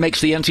 Jim, it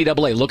makes the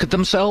NCAA look at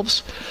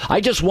themselves.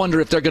 I just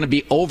wonder if they're going to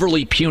be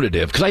overly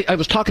punitive. Because I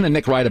was talking to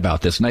Nick Wright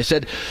about this, and I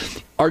said,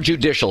 our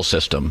judicial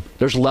system,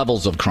 there's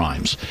levels of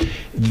crimes.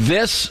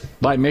 This,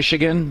 by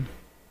Michigan,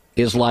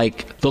 is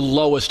like the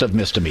lowest of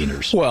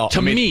misdemeanors. Well,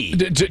 to me.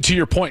 To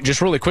your point,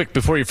 just really quick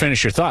before you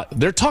finish your thought,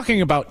 they're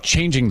talking about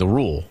changing the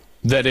rule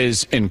that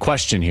is in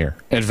question here,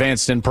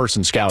 advanced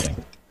in-person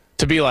scouting.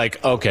 To be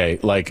like, okay,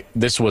 like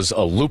this was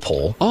a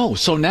loophole. Oh,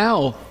 so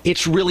now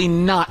it's really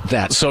not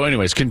that. So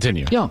anyways,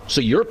 continue. Yeah, so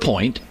your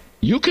point,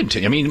 you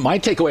continue. I mean, my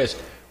takeaway is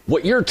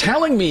what you're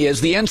telling me is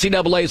the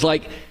NCAA is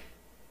like,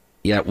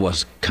 yeah, it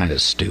was kind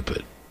of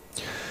stupid.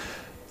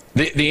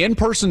 The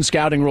in-person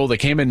scouting rule that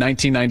came in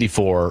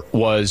 1994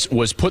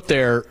 was put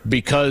there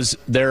because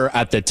there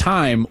at the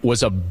time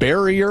was a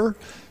barrier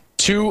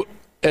to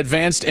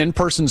advanced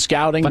in-person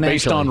scouting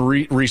based on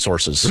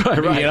resources, right.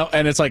 You know,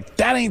 and it's like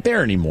that ain't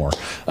there anymore.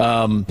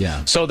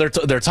 So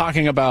they're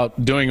talking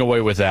about doing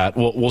away with that.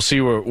 We'll see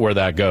where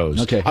that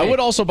goes. Okay. I would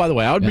also, by the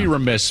way, I would be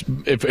remiss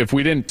if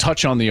we didn't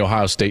touch on the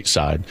Ohio State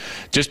side,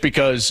 just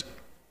because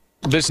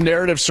this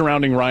narrative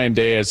surrounding Ryan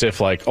Day as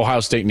if like Ohio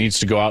State needs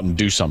to go out and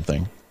do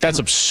something. That's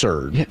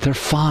absurd. Yeah, they're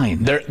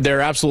fine.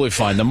 They're absolutely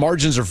fine. The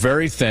margins are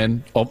very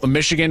thin.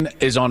 Michigan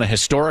is on a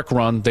historic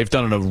run. They've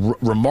done a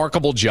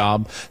remarkable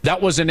job.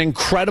 That was an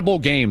incredible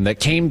game that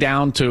came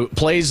down to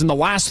plays in the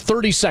last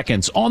 30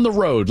 seconds on the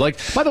road. Like,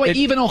 by the way,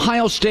 even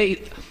Ohio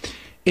State,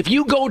 if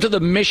you go to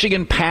the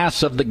Michigan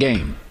pass of the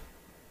game,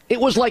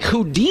 it was like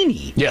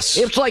Houdini. Yes.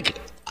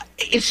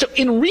 It's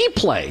in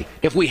replay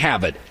if we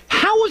have it.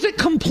 How was it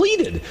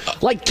completed?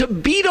 Like, to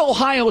beat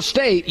Ohio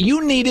State,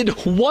 you needed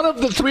one of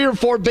the 3 or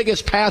 4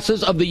 biggest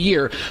passes of the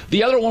year.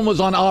 The other one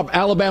was on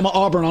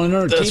Alabama-Auburn on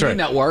another TV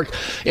network.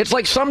 It's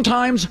like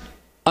sometimes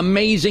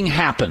amazing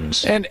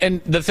happens.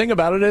 And the thing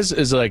about it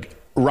is like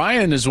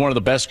Ryan is one of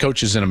the best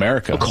coaches in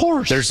America. Of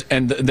course.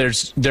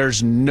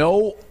 There's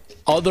no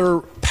other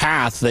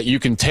path that you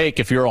can take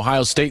if you're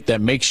Ohio State that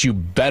makes you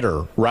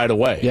better right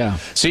away. Yeah.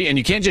 See, and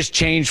you can't just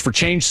change for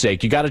change's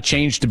sake. You got to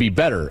change to be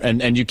better,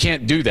 and you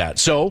can't do that.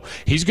 So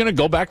he's going to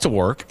go back to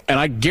work, and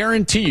I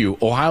guarantee you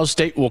Ohio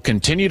State will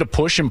continue to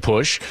push and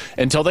push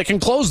until they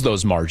can close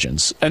those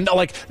margins. And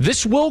like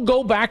this will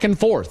go back and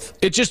forth.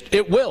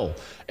 It will.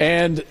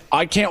 And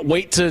I can't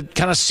wait to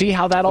kind of see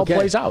how that all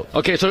plays out.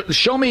 Okay, so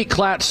show me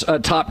Klatt's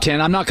top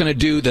 10. I'm not going to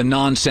do the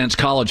nonsense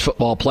college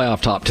football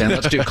playoff top 10.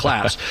 Let's do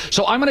Klatt's.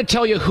 So I'm going to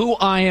tell you who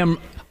I am.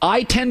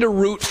 I tend to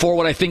root for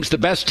what I think is the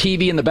best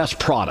TV and the best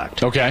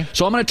product. Okay.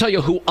 So I'm going to tell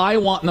you who I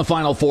want in the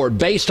Final Four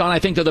based on I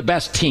think they're the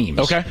best teams.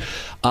 Okay.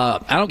 I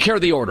don't care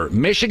the order.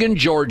 Michigan,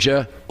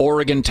 Georgia,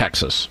 Oregon,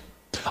 Texas.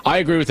 I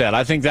agree with that.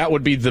 I think that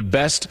would be the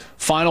best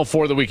Final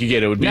Four that we could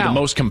get. It would be the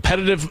most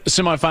competitive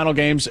semifinal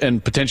games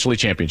and potentially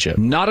championship.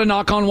 Not a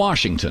knock on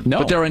Washington. No.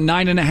 But they're a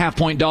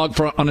 9.5-point dog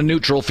on a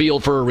neutral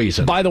field for a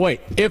reason. By the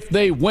way, if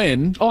they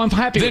win, I'm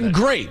happy with then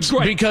great,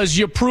 because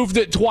you proved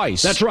it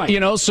twice. That's right. You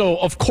know, so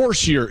of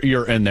course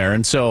you're in there.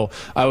 And so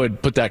I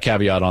would put that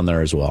caveat on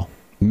there as well.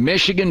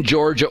 Michigan,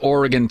 Georgia,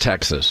 Oregon,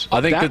 Texas.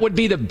 I think that would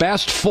be the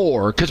best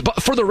 4, because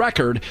for the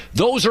record,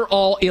 those are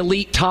all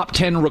elite top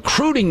 10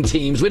 recruiting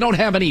teams. We don't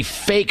have any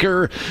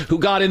faker who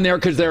got in there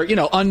because they're,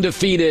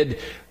 undefeated.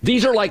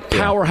 These are like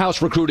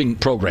powerhouse recruiting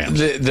programs.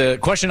 The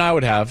question I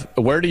would have,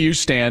 where do you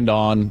stand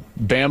on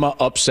Bama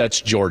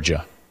upsets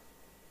Georgia?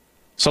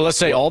 So let's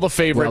say all the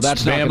favorites,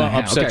 Bama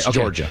upsets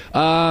Georgia.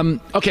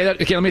 Okay,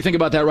 let me think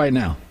about that right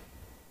now.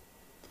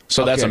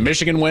 So that's a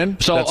Michigan win,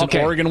 that's an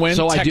Oregon win,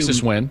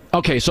 Texas win.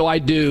 Okay, so I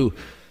do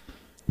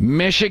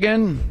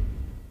Michigan,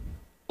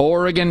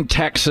 Oregon,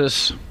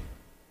 Texas.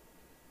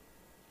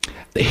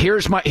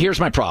 Here's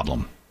my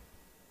problem.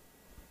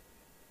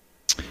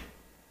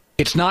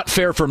 It's not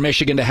fair for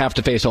Michigan to have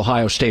to face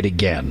Ohio State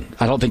again.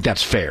 I don't think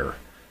that's fair.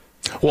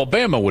 Well,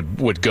 Bama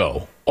would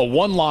go. A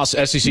one-loss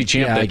SEC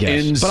champ that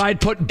ends. But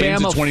I'd put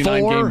Bama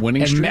 29-game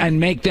winning streak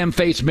and make them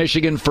face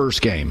Michigan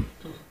first game.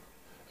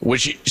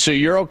 So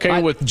you're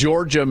okay with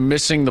Georgia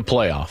missing the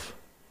playoff?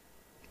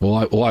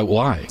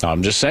 Why?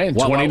 I'm just saying.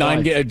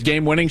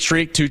 29-game winning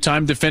streak,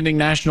 2-time defending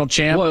national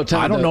champ.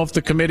 I don't know if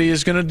the committee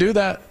is going to do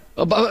that.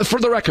 For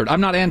the record, I'm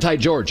not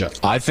anti-Georgia.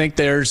 I think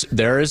there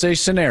is a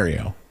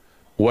scenario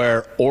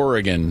where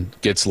Oregon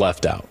gets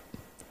left out.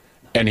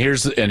 And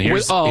here's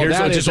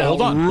just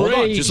hold on.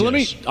 Just let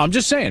me. I'm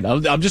just saying.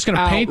 I'm just going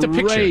to paint the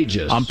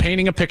picture. I'm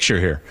painting a picture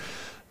here.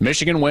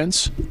 Michigan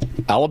wins.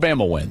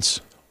 Alabama wins.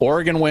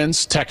 Oregon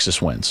wins,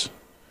 Texas wins.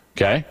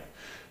 Okay?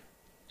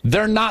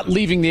 They're not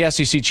leaving the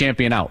SEC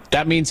champion out.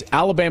 That means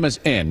Alabama's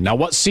in. Now,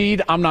 what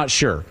seed? I'm not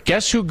sure.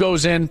 Guess who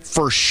goes in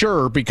for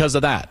sure because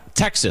of that?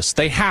 Texas.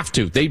 They have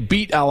to. They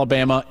beat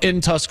Alabama in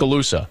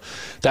Tuscaloosa.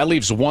 That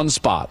leaves one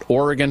spot,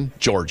 Oregon,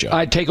 Georgia.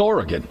 I'd take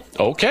Oregon.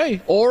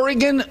 Okay.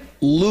 Oregon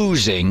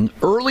losing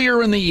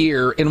earlier in the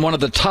year in one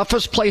of the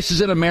toughest places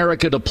in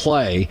America to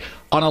play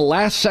on a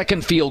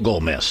last-second field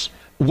goal miss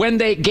when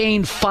they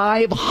gained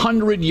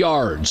 500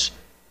 yards.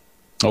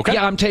 Okay.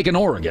 Yeah, I'm taking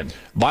Oregon.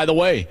 By the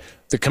way,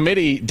 the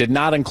committee did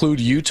not include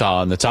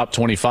Utah in the top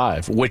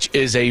 25, which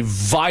is a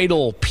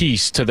vital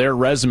piece to their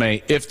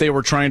resume if they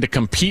were trying to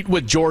compete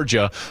with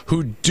Georgia,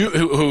 who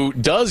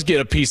does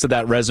get a piece of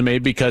that resume,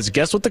 because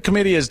guess what the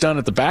committee has done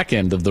at the back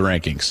end of the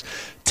rankings?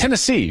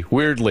 Tennessee,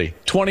 weirdly,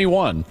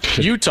 21.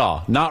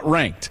 Utah, not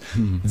ranked.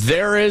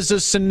 There is a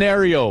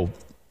scenario,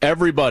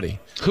 everybody.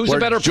 Who's a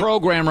better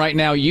program right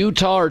now,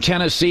 Utah or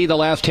Tennessee the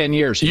last 10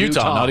 years?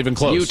 Utah, not even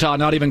close. Utah,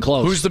 not even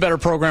close. Who's the better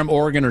program,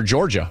 Oregon or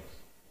Georgia?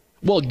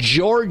 Well,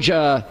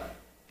 Georgia,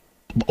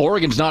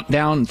 Oregon's not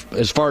down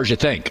as far as you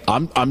think.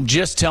 I'm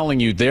just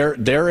telling you,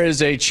 there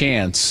is a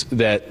chance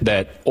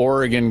that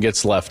Oregon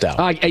gets left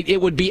out.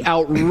 It would be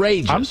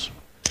outrageous.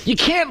 You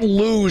can't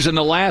lose in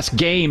the last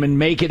game and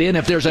make it in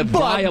if there's a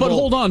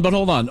viable... But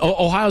hold on.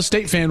 Ohio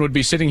State fan would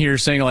be sitting here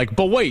saying, like,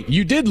 but wait,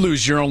 you did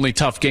lose your only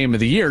tough game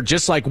of the year,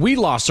 just like we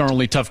lost our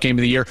only tough game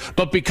of the year.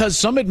 But because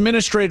some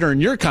administrator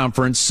in your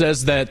conference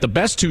says that the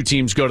best two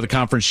teams go to the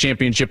conference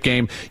championship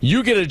game,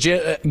 you get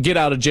a get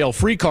out of jail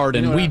free card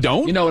and we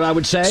don't? You know what I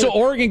would say? So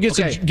Oregon gets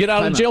a get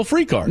out of jail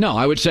free card. No,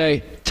 I would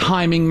say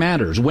timing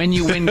matters. When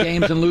you win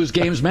games and lose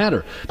games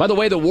matter. By the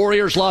way, the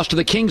Warriors lost to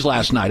the Kings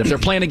last night. If they're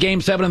playing a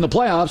Game 7 in the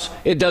playoffs,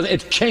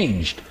 it's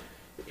changed.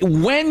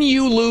 When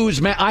you lose,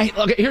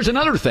 here's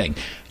another thing.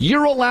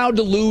 You're allowed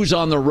to lose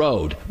on the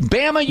road.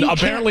 Bama,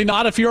 apparently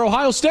not if you're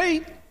Ohio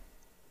State.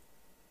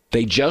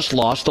 They just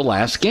lost the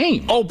last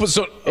game. Oh, but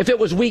so if it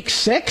was week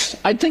 6,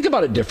 I'd think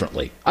about it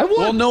differently. I would.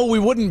 Well, no, we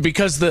wouldn't,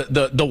 because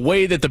the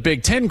way that the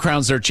Big Ten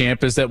crowns their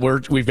champ is that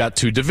we've got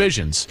 2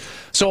 divisions.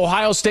 So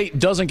Ohio State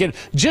doesn't get,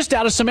 just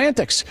out of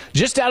semantics,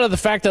 just out of the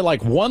fact that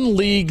like one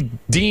league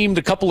deemed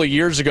a couple of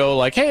years ago,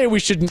 like, hey, we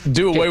should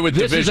do away with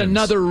divisions. This is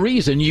another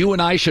reason you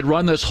and I should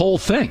run this whole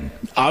thing.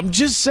 I'm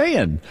just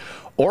saying.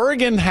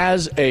 Oregon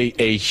has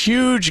a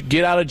huge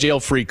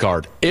get-out-of-jail-free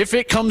card. If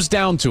it comes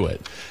down to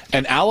it,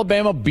 and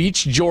Alabama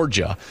beats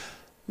Georgia,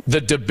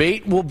 the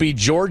debate will be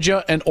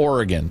Georgia and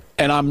Oregon.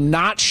 And I'm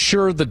not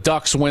sure the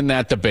Ducks win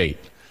that debate.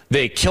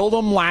 They killed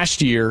them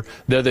last year.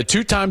 They're the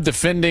 2-time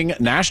defending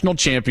national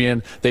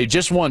champion. They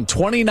just won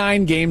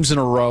 29 games in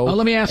a row.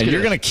 Let me ask you, and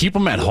you're going to keep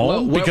them at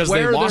home because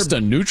they lost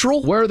a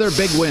neutral? Where are their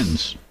big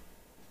wins?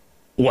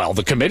 Well,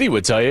 the committee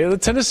would tell you the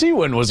Tennessee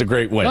win was a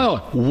great win. No,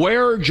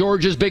 where are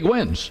Georgia's big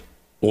wins?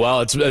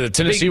 Well, it's the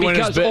Tennessee win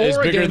is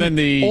bigger than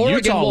the Utah win.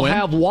 Oregon will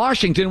have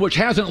Washington, which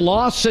hasn't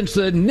lost since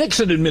the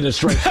Nixon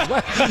administration.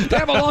 They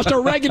haven't lost a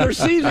regular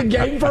season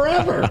game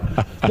forever.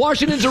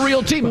 Washington's a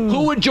real team.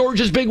 Who would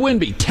Georgia's big win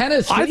be?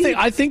 Tennessee?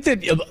 I think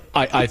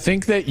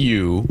that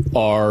you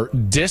are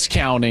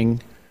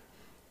discounting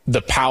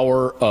the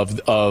power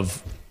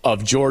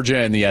of Georgia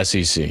and the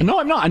SEC. No,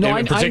 I'm not. No,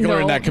 in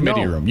particular in that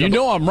committee room. You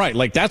know I'm right.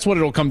 Like, that's what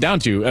it'll come down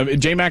to.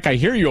 J-Mac, I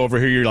hear you over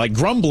here. You're like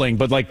grumbling,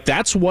 but like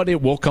that's what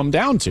it will come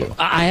down to.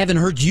 I haven't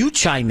heard you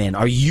chime in.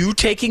 Are you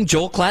taking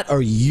Joel Klatt?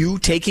 Are you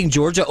taking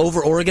Georgia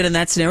over Oregon in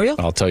that scenario?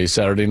 I'll tell you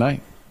Saturday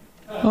night.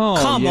 Oh,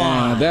 come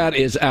on. That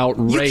is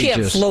outrageous. You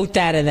can't float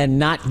that and then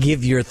not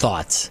give your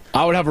thoughts.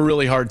 I would have a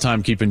really hard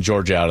time keeping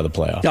Georgia out of the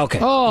playoff. Okay.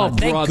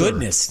 Thank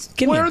goodness.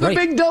 Where are the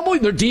big double?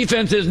 Their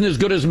defense isn't as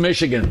good as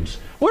Michigan's.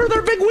 Where are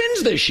their big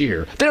wins this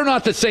year? They're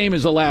not the same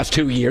as the last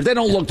 2 years. They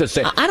don't look the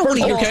same. I don't want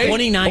to hear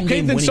 29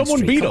 game then winning someone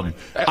streak. beat them.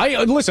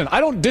 Listen, I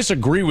don't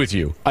disagree with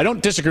you.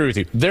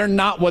 They're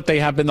not what they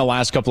have been the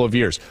last couple of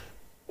years.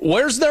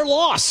 Where's their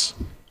loss?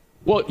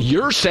 Well,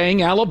 you're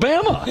saying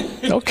Alabama.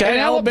 Okay, and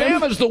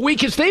Alabama's the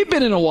weakest they've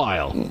been in a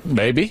while.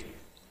 Maybe.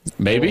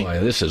 Boy,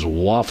 this is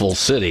Waffle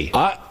City.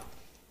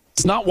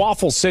 It's not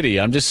Waffle City.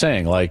 I'm just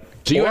saying, like,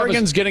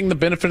 Oregon's getting the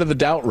benefit of the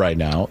doubt right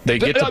now. They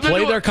get to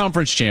play their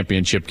conference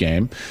championship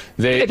game.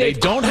 They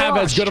don't have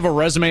as good of a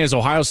resume as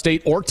Ohio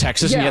State or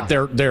Texas, and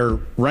yet they're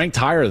ranked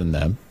higher than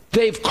them.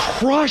 They've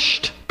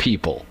crushed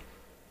people.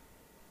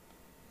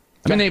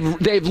 I mean,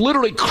 they've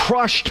literally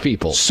crushed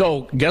people.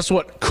 So guess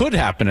what could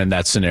happen in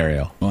that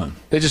scenario? What?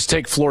 They just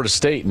take Florida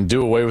State and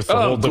do away with the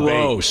whole debate.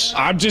 Gross.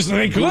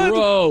 They could.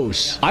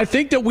 Gross. I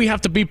think that we have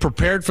to be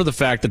prepared for the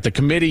fact that the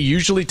committee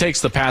usually takes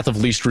the path of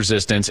least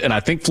resistance, and I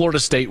think Florida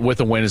State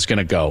with a win is going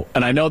to go.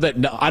 And I know that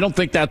I don't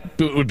think that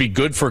would be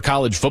good for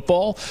college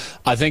football.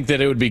 I think that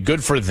it would be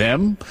good for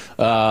them,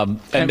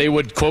 and they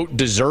would, quote,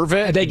 deserve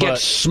it. They get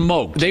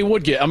smoked. They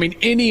would get. I mean,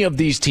 any of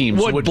these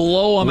teams would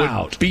blow them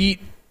out. Beat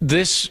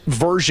this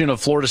version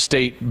of Florida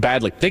State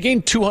badly. They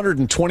gained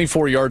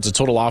 224 yards of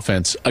total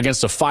offense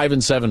against a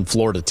 5-7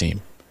 Florida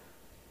team.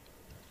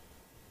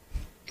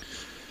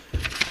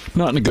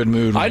 Not in a good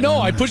mood. I know.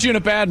 I put you in a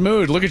bad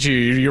mood. Look at you.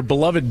 Your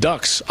beloved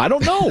Ducks. I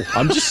don't know.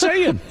 I'm just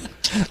saying.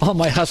 All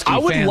my Husky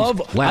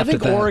fans I think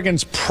at that.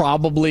 Oregon's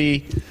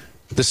probably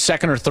the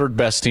second or third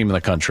best team in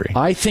the country.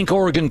 I think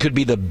Oregon could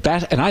be the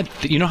best. And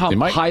you know how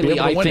highly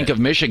I think of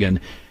Michigan.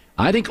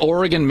 I think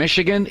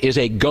Oregon-Michigan is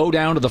a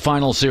go-down to the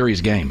final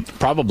series game.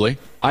 Probably.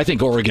 I think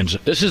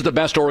this is the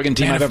best Oregon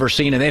team I've ever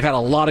seen, and they've had a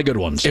lot of good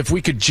ones. If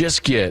we could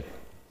just get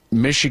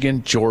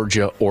Michigan,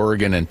 Georgia,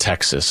 Oregon, and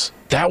Texas,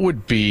 that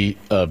would be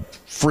a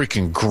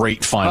freaking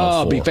great Final Four.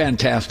 Oh, it'd be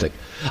fantastic.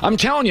 I'm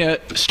telling you,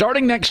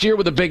 starting next year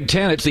with the Big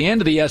Ten, it's the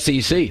end of the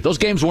SEC. Those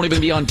games won't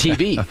even be on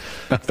TV.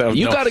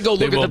 You got to go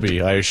look at They will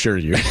be, I assure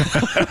you.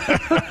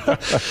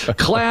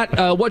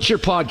 Klatt, what's your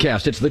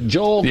podcast? It's the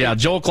Joel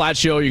Klatt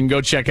Show. You can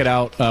go check it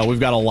out. We've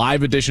got a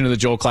live edition of the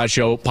Joel Klatt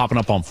Show popping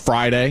up on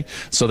Friday,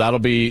 so that'll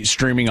be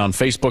streaming on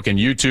Facebook and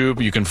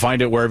YouTube. You can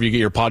find it wherever you get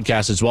your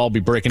podcast as well. I'll be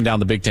breaking down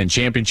the Big Ten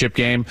championship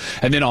game,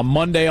 and then on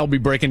Monday I'll be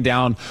breaking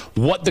down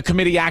what the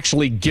committee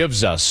actually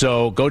gives us.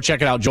 So go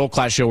check it out, Joel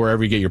Klatt Show,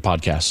 wherever you get your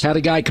podcasts. Had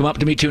a guy come up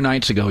to me 2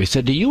 nights ago. He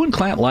said, "Do you and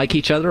Klatt like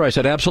each other?" I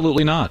said,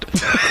 "Absolutely not."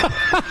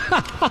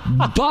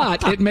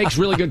 But it makes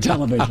really good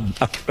television.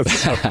 That's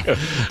so good.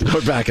 We're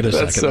back in a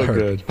second. That's so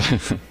good.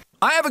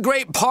 I have a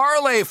great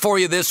parlay for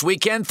you this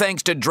weekend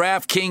thanks to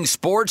DraftKings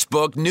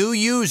Sportsbook. New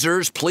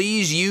users,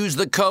 please use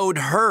the code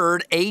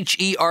HERD,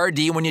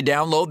 H-E-R-D, when you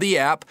download the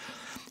app.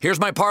 Here's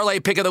my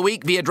parlay pick of the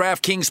week via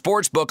DraftKings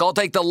Sportsbook. I'll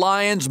take the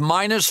Lions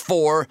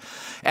 -4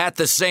 at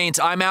the Saints.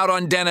 I'm out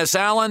on Dennis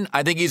Allen.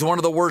 I think he's one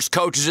of the worst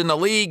coaches in the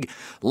league.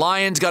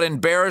 Lions got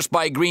embarrassed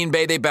by Green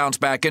Bay. They bounce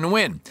back and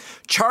win.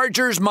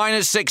 Chargers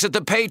 -6 at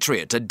the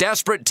Patriots. A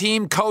desperate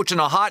team, coach in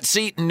a hot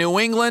seat in New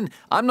England.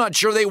 I'm not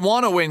sure they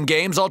want to win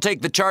games. I'll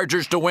take the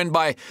Chargers to win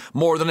by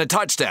more than a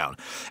touchdown.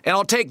 And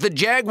I'll take the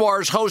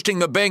Jaguars hosting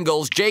the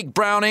Bengals. Jake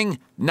Browning,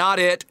 not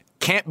it.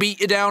 Can't beat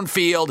you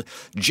downfield.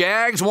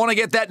 Jags want to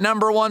get that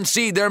 #1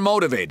 seed. They're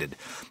motivated.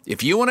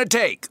 If you want to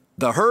take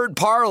the Herd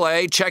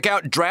Parlay, check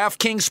out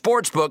DraftKings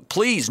Sportsbook.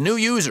 Please, new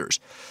users,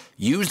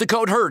 use the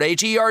code HERD,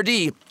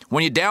 H-E-R-D,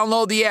 when you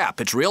download the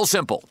app. It's real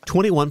simple.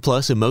 21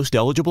 plus in most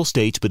eligible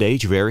states, but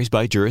age varies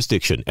by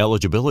jurisdiction.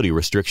 Eligibility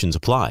restrictions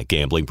apply.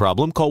 Gambling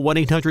problem? Call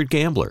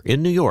 1-800-GAMBLER.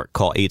 In New York,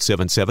 call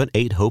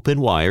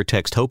 877-8-HOPE-NY or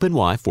text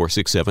HOPE-NY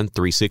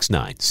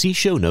 467-369. See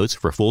show notes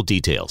for full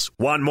details.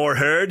 Want more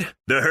Herd?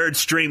 The Herd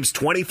streams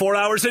 24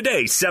 hours a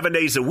day, 7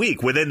 days a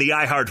week within the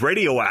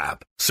iHeartRadio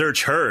app.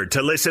 Search Herd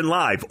to listen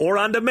live or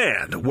on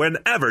demand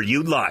whenever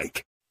you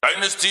like.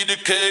 Dynasty the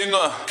King.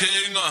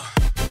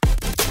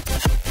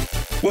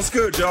 What's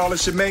good, y'all?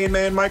 It's your main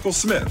man, Michael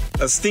Smith,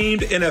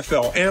 esteemed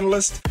NFL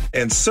analyst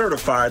and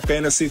certified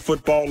fantasy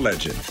football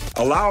legend.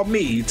 Allow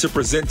me to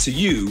present to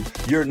you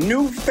your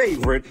new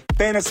favorite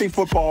fantasy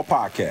football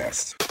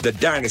podcast, The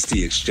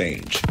Dynasty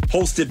Exchange,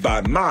 hosted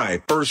by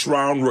my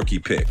first-round rookie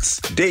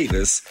picks,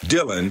 Davis,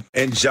 Dylan,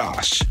 and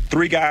Josh,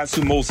 3 guys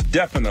who most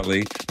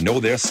definitely know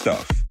their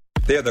stuff.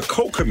 They're the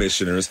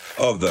co-commissioners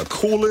of the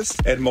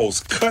coolest and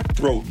most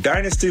cutthroat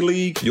dynasty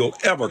league you'll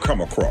ever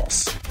come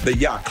across, the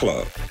Yacht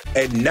Club.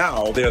 And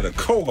now they're the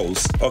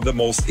co-hosts of the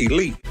most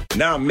elite.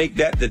 Now make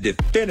that the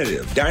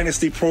definitive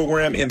dynasty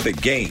program in the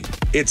game.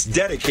 It's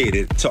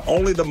dedicated to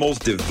only the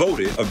most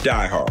devoted of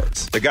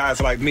diehards, the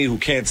guys like me who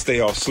can't stay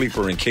off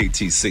Sleeper and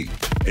KTC.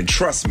 And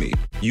trust me,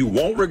 you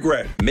won't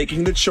regret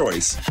making the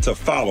choice to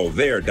follow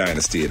their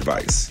dynasty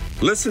advice.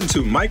 Listen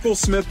to Michael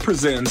Smith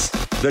Presents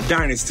The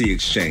Dynasty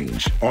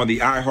Exchange on the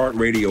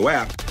iHeartRadio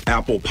app,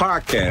 Apple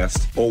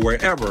Podcasts, or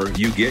wherever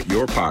you get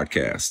your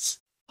podcasts.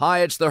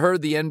 Hi, it's the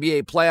Herd. The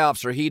NBA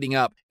playoffs are heating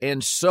up,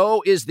 and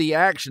so is the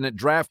action at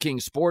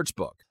DraftKings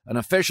Sportsbook, an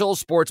official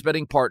sports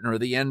betting partner of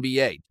the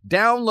NBA.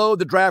 Download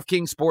the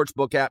DraftKings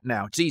Sportsbook app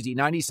now. It's easy,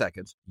 90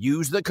 seconds.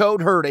 Use the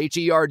code HERD,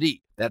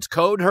 H-E-R-D. That's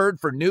code HERD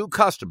for new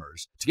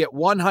customers to get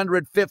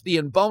 $150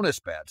 in bonus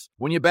bets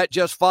when you bet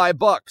just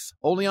 $5.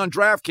 Only on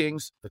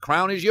DraftKings. The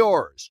crown is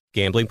yours.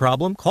 Gambling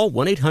problem? Call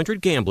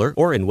 1-800-GAMBLER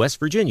or in West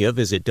Virginia,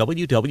 visit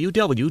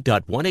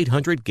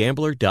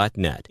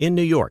www.1800gambler.net. In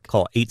New York,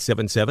 call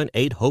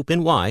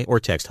 877-8-HOPE-NY or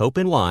text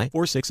HOPE-NY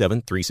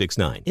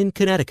 467-369. In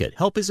Connecticut,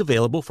 help is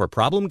available for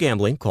problem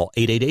gambling. Call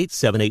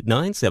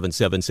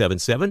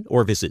 888-789-7777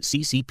 or visit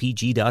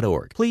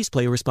ccpg.org. Please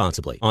play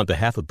responsibly. On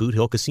behalf of Boot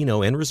Hill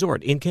Casino and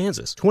Resort in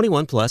Kansas,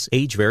 21 plus,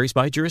 age varies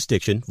by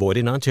jurisdiction, void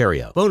in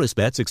Ontario. Bonus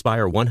bets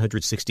expire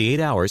 168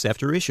 hours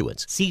after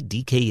issuance. See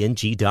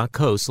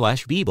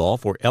dkng.co/bball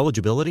for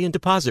eligibility and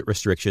deposit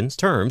restrictions,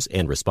 terms,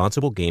 and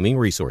responsible gaming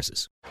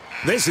resources.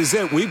 This is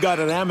it. We've got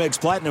an Amex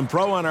Platinum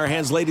Pro on our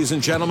hands, ladies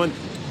and gentlemen.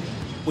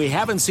 We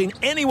haven't seen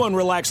anyone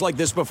relax like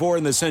this before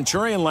in the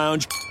Centurion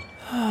Lounge.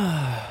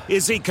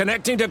 Is he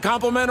connecting to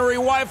complimentary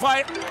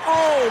Wi-Fi?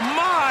 Oh,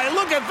 my!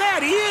 Look at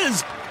that! He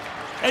is!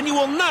 And you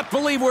will not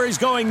believe where he's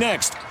going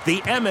next.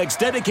 The Amex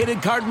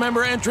dedicated card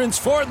member entrance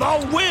for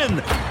the win.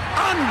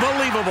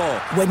 Unbelievable.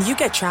 When you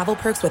get travel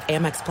perks with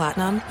Amex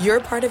Platinum, you're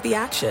part of the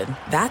action.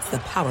 That's the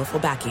powerful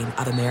backing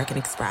of American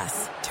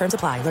Express. Terms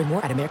apply. Learn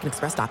more at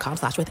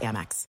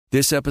americanexpress.com/withAmex.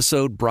 This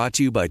episode brought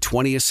to you by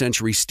 20th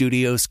Century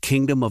Studios'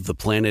 Kingdom of the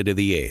Planet of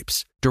the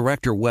Apes.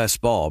 Director Wes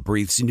Ball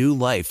breathes new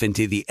life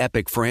into the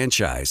epic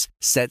franchise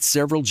set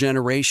several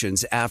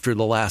generations after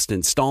the last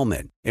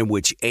installment, in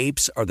which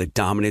apes are the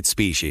dominant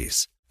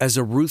species. As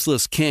a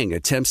ruthless king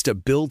attempts to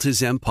build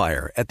his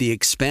empire at the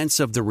expense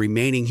of the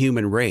remaining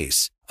human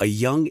race, a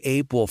young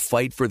ape will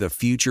fight for the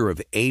future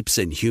of apes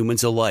and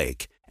humans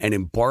alike and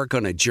embark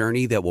on a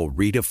journey that will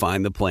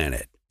redefine the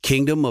planet.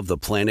 Kingdom of the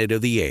Planet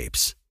of the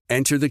Apes.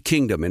 Enter the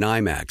kingdom in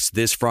IMAX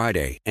this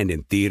Friday and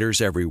in theaters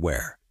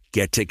everywhere.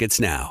 Get tickets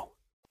now.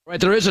 Right,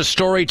 there is a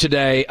story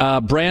today.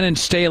 Brandon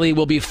Staley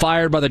will be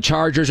fired by the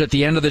Chargers at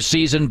the end of the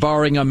season,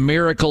 barring a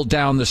miracle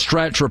down the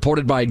stretch,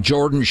 reported by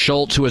Jordan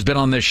Schultz, who has been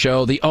on this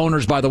show. The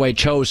owners, by the way,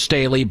 chose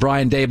Staley.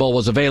 Brian Daboll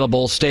was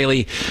available.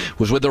 Staley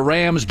was with the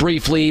Rams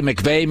briefly.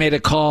 McVay made a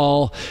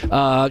call,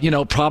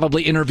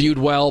 probably interviewed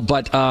well.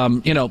 But,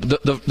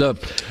 the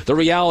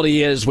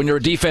reality is when you're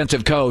a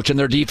defensive coach and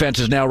their defense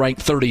is now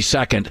ranked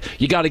 32nd,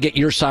 you got to get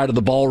your side of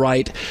the ball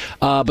right.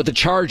 But the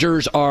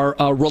Chargers are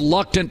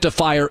reluctant to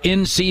fire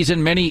in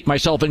season. Many,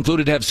 myself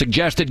included, have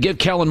suggested give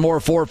Kellen Moore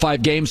 4 or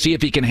 5 games, see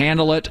if he can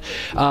handle it.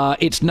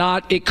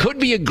 It could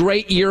be a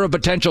great year of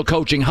potential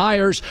coaching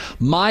hires.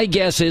 My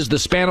guess is the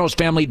Spanos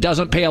family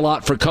doesn't pay a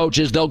lot for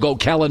coaches. They'll go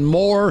Kellen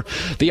Moore,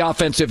 the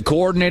offensive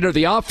coordinator.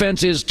 The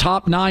offense is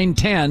top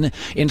 9-10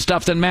 in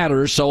stuff that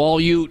matters. So all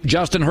you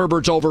Justin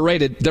Herbert's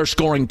overrated, they're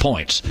scoring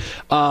points.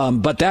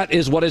 But that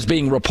is what is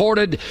being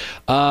reported.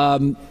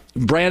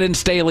 Brandon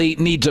Staley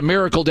needs a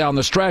miracle down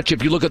the stretch.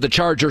 If you look at the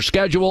Charger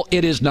schedule,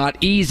 it is not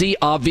easy.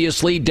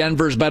 Obviously,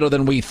 Denver's better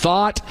than we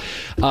thought.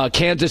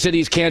 Kansas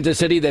City's Kansas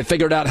City. They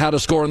figured out how to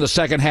score in the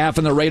second half,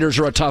 and the Raiders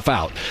are a tough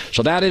out.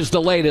 So that is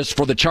the latest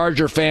for the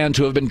Charger fans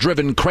who have been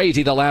driven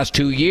crazy the last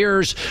 2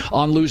 years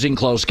on losing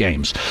close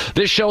games.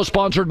 This show is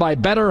sponsored by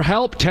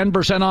BetterHelp.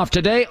 10% off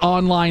today.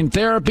 Online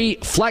therapy.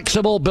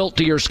 Flexible, built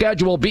to your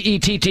schedule.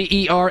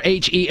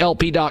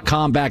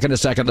 BetterHelp.com. Back in a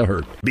second, The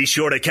Herd. Be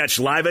sure to catch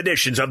live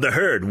editions of The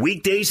Herd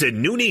weekdays at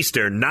noon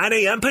Eastern, 9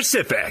 a.m.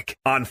 Pacific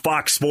on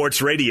Fox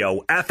Sports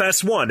Radio,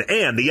 FS1,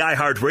 and the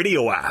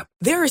iHeartRadio app.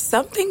 There are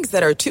some things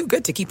that are too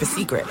good to keep a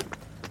secret.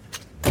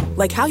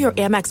 Like how your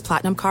Amex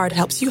Platinum card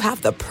helps you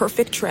have the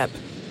perfect trip.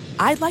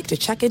 I'd like to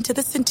check into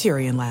the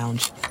Centurion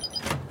Lounge.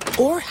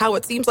 Or how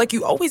it seems like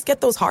you always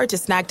get those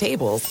hard-to-snag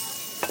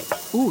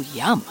tables. Ooh,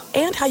 yum.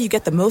 And how you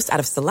get the most out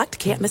of select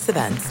can't-miss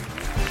events.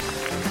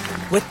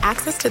 With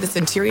access to the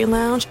Centurion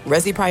Lounge,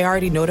 Resi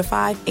Priority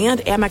Notify, and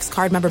Amex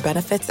card member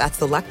benefits at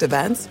select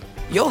events,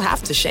 you'll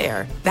have to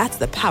share. That's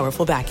the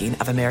powerful backing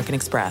of American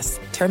Express.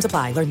 Terms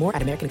apply. Learn more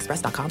at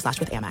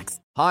americanexpress.com/withAmex.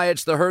 Hi,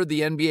 it's The Herd.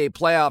 The NBA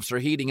playoffs are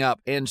heating up,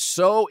 and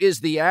so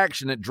is the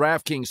action at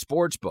DraftKings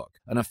Sportsbook,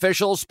 an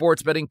official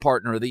sports betting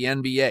partner of the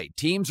NBA.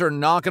 Teams are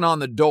knocking on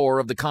the door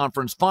of the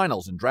conference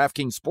finals, and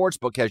DraftKings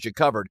Sportsbook has you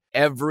covered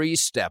every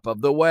step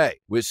of the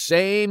way with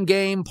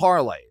same-game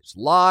parlays,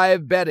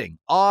 live betting,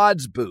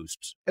 odds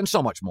boosts, and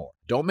so much more.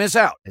 Don't miss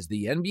out as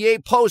the NBA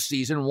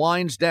postseason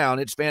winds down.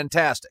 It's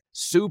fantastic.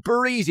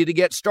 Super easy to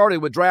get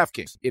started with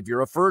DraftKings. If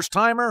you're a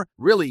first-timer,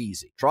 really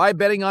easy. Try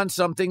betting on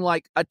something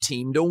like a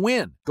team to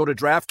win. Go to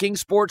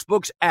DraftKings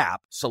Sportsbook's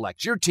app,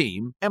 select your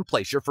team, and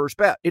place your first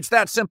bet. It's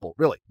that simple,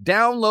 really.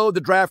 Download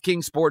the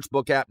DraftKings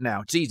Sportsbook app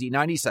now. It's easy,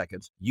 90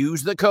 seconds.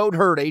 Use the code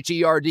HERD,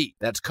 H-E-R-D.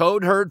 That's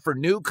code HERD for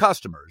new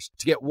customers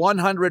to get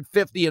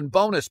 $150 in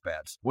bonus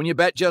bets when you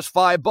bet just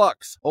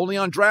 $5. Only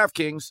on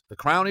DraftKings. The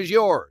crown is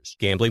yours.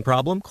 Gambling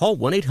problem? Call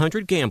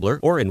 1-800-GAMBLER,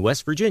 or in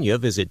West Virginia,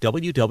 visit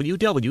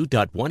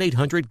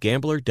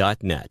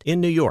www.1800gambler.net.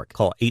 In New York,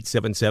 call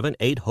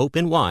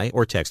 877-8-HOPE-NY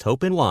or text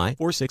HOPE-NY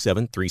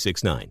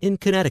 467-369. In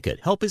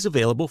Connecticut, help is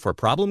available for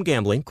problem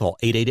gambling. Call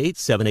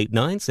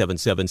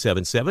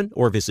 888-789-7777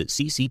 or visit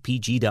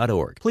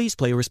ccpg.org. Please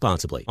play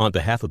responsibly. On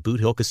behalf of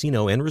Boot Hill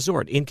Casino and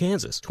Resort in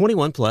Kansas,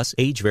 21 plus,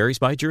 age varies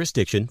by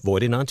jurisdiction,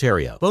 void in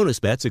Ontario. Bonus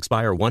bets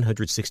expire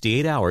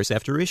 168 hours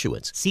after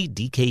issuance. See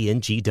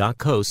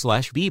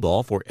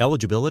dkng.co/bball for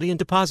eligibility and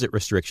deposit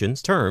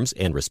restrictions, terms,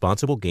 and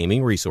responsible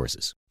gaming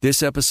resources.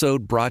 This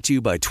episode brought to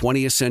you by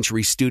 20th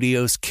Century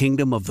Studios'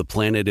 Kingdom of the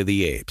Planet of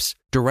the Apes.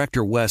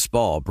 Director Wes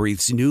Ball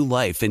breathes new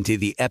life into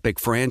the epic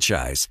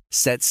franchise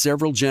set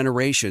several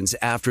generations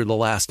after the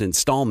last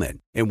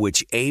installment, in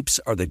which apes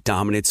are the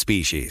dominant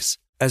species.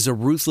 As a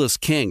ruthless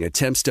king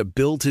attempts to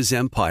build his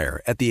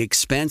empire at the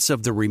expense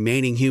of the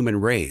remaining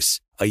human race,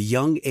 a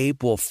young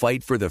ape will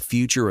fight for the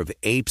future of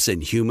apes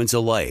and humans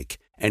alike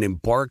and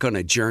embark on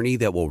a journey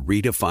that will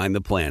redefine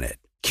the planet.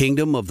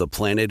 Kingdom of the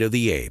Planet of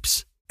the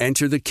Apes.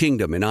 Enter the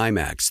kingdom in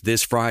IMAX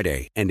this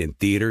Friday and in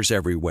theaters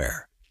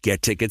everywhere.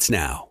 Get tickets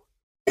now.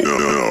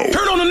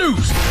 Turn on the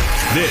news.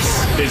 This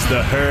is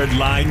the Herd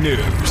Line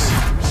News.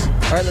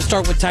 All right, let's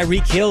start with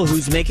Tyreek Hill,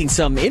 who's making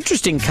some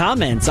interesting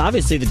comments.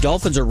 Obviously, the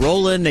Dolphins are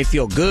rolling. They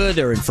feel good.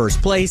 They're in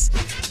first place.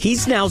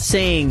 He's now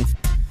saying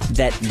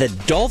that the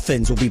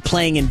Dolphins will be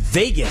playing in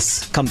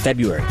Vegas come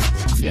February.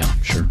 Yeah,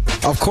 sure.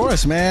 Of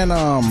course, man.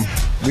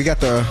 We got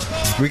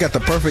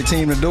the perfect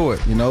team to do it.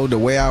 You know, the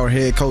way our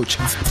head coach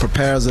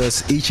prepares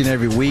us each and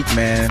every week,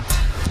 man,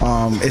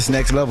 it's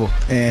next level.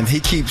 And he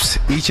keeps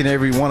each and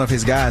every one of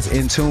his guys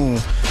in tune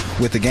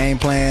with the game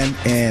plan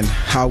and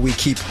how we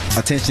keep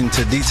attention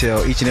to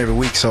detail each and every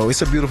week. So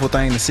it's a beautiful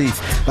thing to see.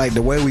 Like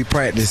the way we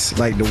practice,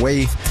 like the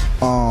way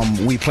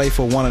we play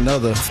for one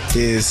another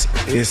is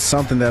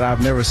something that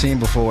I've never seen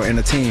before in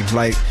a team.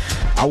 Like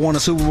I won a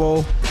Super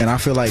Bowl, and I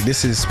feel like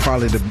this is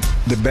probably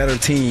the better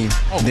team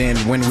than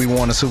when we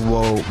won a Super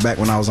Bowl back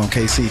when I was on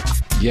KC.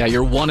 Yeah,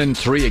 you're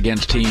 1-3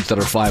 against teams that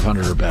are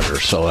 500 or better,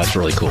 so that's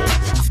really cool.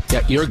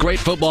 Yeah, you're a great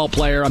football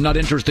player. I'm not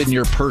interested in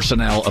your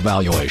personnel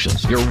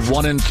evaluations. You're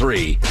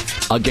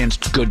 1-3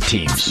 against good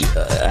teams.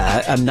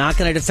 I'm not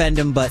going to defend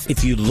him, but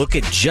if you look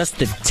at just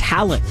the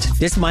talent,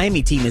 this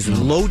Miami team is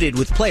loaded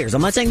with players.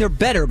 I'm not saying they're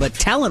better, but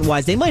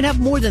talent-wise, they might have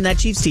more than that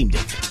Chiefs team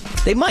did.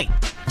 They might.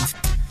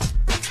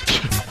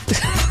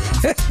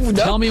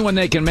 Tell me when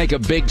they can make a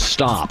big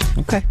stop.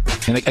 Okay.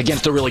 And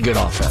against a really good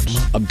offense.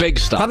 A big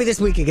stop. Probably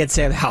this week against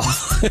Sam Howell.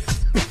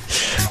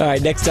 All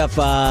right, next up,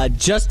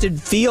 Justin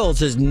Fields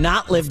has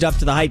not lived up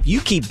to the hype.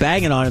 You keep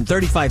banging on him.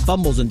 35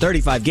 fumbles in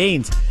 35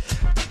 games.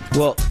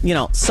 Well, you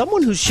know,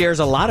 someone who shares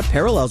a lot of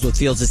parallels with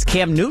Fields is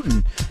Cam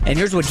Newton. And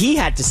here's what he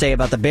had to say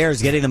about the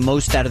Bears getting the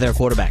most out of their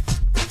quarterback.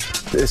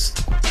 It's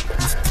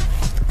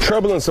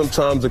troubling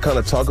sometimes to kind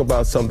of talk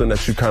about something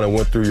that you kind of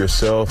went through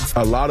yourself.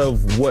 A lot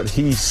of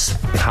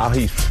how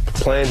he's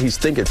playing, he's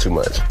thinking too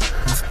much,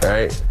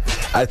 right?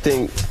 I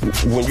think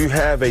when you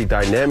have a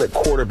dynamic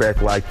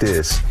quarterback like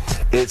this,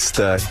 it's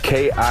the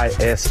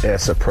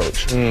KISS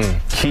approach.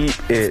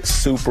 Keep it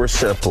super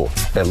simple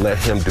and let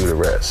him do the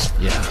rest.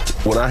 Yeah.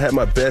 When I had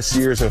my best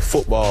years in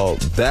football,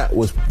 that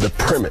was the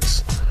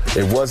premise.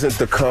 It wasn't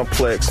the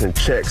complex and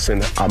checks and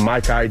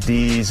mic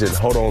IDs and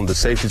hold on, the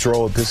safety's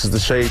roll, this is the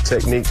shade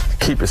technique.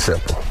 Keep it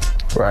simple,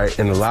 right?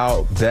 And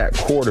allow that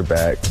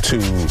quarterback to,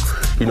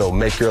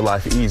 make your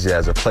life easy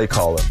as a play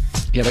caller.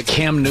 Yeah, but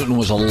Cam Newton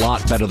was a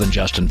lot better than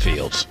Justin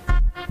Fields.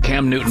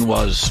 Cam Newton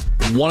was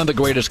one of the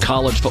greatest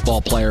college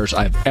football players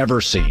I've ever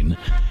seen.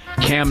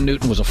 Cam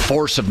Newton was a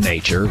force of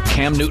nature.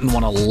 Cam Newton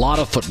won a lot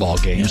of football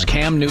games. Yeah.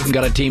 Cam Newton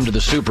got a team to the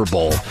Super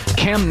Bowl.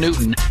 Cam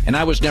Newton, and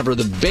I was never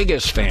the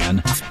biggest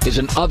fan, is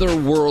an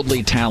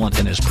otherworldly talent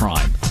in his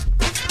prime.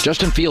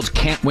 Justin Fields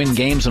can't win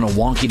games in a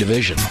wonky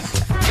division.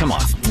 Come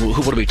on,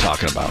 what are we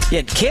talking about?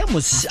 Yeah, Cam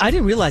was, I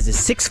didn't realize it,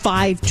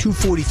 6'5",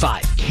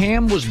 245.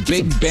 Cam was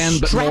Big Ben,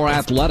 but more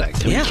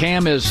athletic. I mean,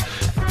 Cam is...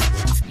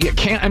 he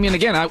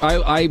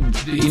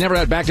never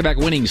had back-to-back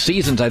winning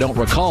seasons, I don't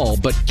recall,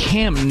 but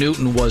Cam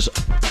Newton was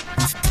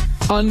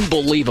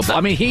unbelievable.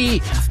 I mean,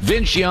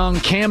 Vince Young,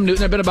 Cam Newton,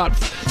 there have been about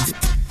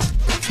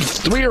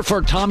 3 or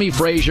 4 Tommy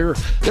Frazier.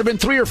 There have been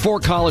 3 or 4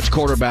 college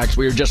quarterbacks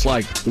where you're just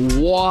like,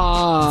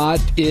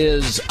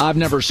 I've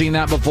never seen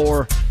that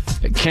before.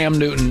 Cam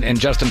Newton and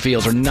Justin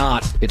Fields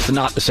it's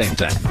not the same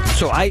thing.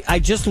 So I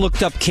just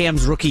looked up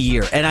Cam's rookie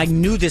year, and I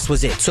knew this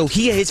was it. So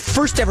his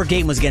first ever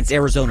game was against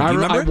Arizona. Do you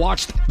remember? I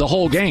watched the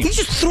whole game. He's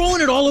just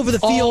throwing it all over the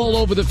field. All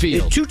over the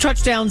field. 2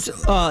 touchdowns.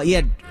 He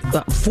had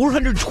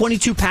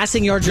 422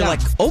 passing yards. You're like,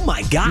 oh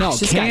my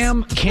gosh.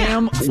 No,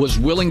 Cam was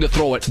willing to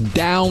throw it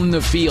down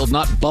the field,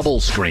 not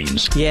bubble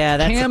screens. Yeah,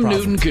 that's Cam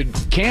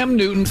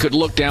Newton could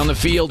look down the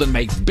field and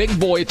make big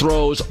boy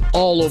throws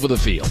all over the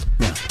field.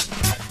 Yeah.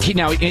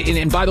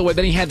 And by the way,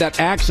 then he had that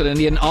accident,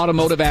 an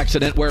automotive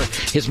accident, where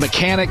his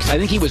mechanics, I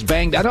think he was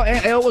banged.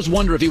 I always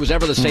wonder if he was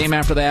ever the same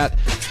after that.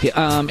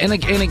 And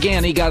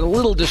again, he got a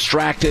little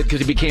distracted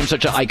because he became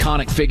such an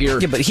iconic figure.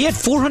 Yeah, but he had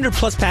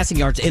 400-plus passing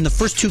yards in the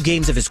first 2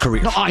 games of his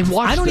career. No,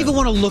 I don't even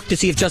want to look to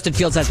see if Justin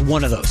Fields has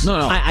one of those.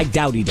 No. I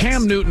doubt he does.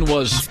 Cam Newton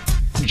was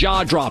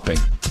jaw-dropping.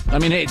 I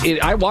mean,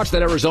 I watched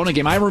that Arizona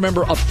game. I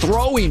remember a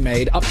throw he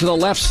made up to the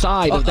left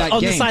side of that game.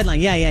 On the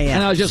sideline, yeah.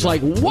 And I was just like,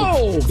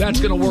 whoa,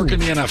 that's going to work in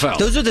the NFL.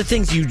 Those are the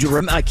things you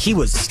remember. Like he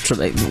was,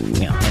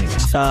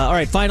 anyways. All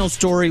right, final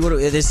story.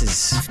 This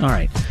is, all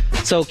right.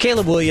 So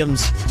Caleb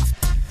Williams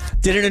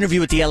did an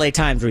interview with the LA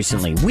Times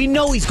recently. We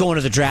know he's going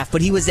to the draft,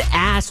 but he was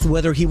asked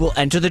whether he will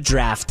enter the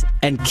draft,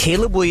 and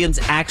Caleb Williams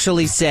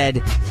actually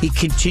said he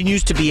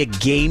continues to be a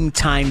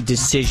game-time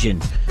decision.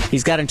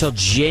 He's got until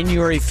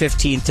January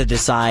 15th to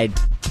decide.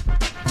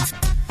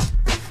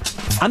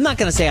 I'm not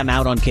going to say I'm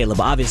out on Caleb.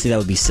 Obviously, that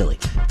would be silly.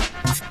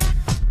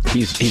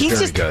 He's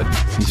very good.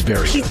 He's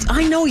very good.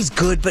 I know he's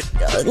good, but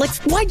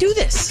why do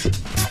this?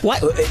 Why?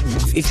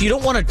 If you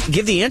don't want to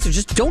give the answer,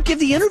 just don't give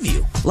the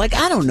interview. I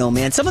don't know,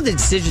 man. Some of the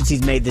decisions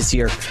he's made this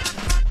year,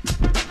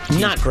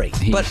 not great.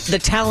 But the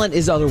talent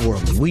is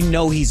otherworldly. We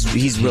know he's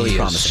really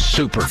promising.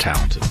 Super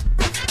talented.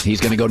 He's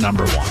going to go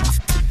number 1.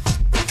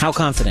 How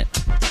confident?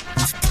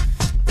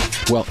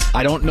 Well,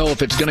 I don't know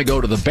if it's going to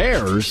go to the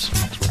Bears.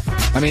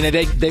 I mean,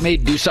 they may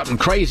do something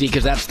crazy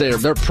because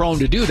they're prone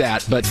to do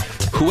that. But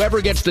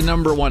whoever gets the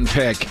number 1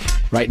 pick,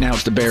 right now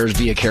it's the Bears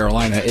via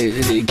Carolina.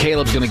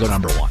 Caleb's going to go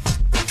number 1.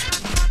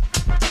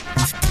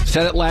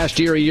 Said it last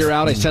year, a year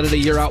out. I said it a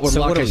year out with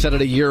Luck. I said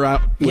it a year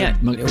out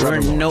with we're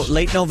in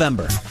late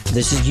November.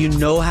 This is,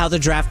 how the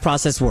draft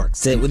process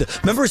works.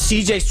 Remember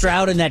C.J.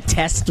 Stroud in that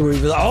test where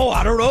he was,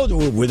 I don't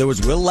know, where there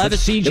was Will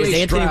Levis, there was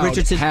Anthony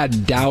Richardson.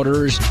 Had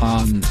doubters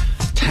on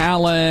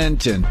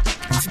talent, and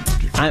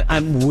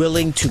I'm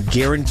willing to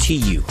guarantee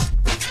you,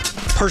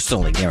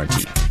 personally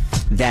guarantee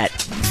you, that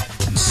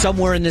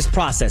somewhere in this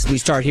process we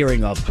start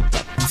hearing of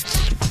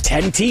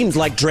 10 teams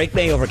like Drake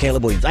May over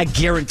Caleb Williams. I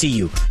guarantee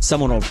you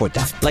someone will report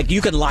that. Like,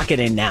 you can lock it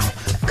in now.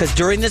 Because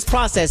during this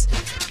process,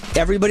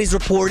 everybody's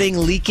reporting,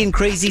 leaking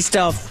crazy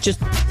stuff. Just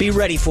be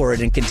ready for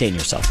it and contain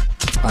yourself.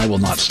 I will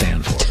not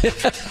stand for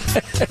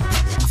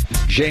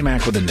it.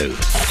 J-Mac with the news.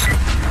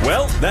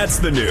 Well, that's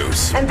the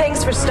news. And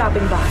thanks for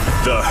stopping by.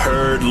 The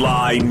Herd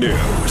Lie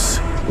News.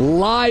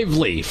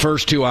 Lively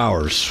first 2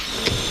 hours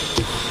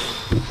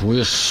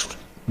with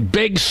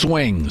big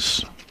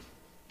swings.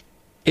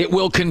 It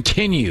will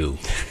continue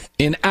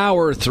in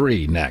hour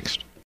 3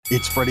 next.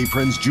 It's Freddie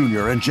Prinze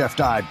Jr. and Jeff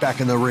Dye back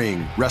in the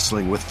ring.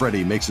 Wrestling with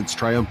Freddie makes its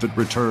triumphant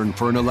return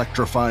for an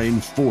electrifying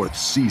 4th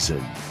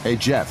season. Hey,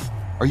 Jeff,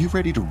 are you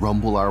ready to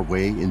rumble our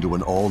way into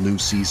an all-new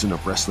season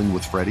of Wrestling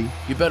with Freddie?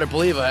 You better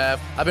believe I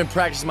have. I've been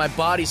practicing my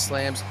body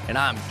slams, and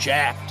I'm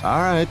jacked.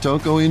 All right,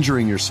 don't go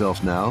injuring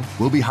yourself now.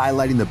 We'll be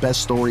highlighting the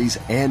best stories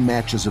and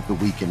matches of the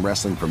week in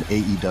wrestling from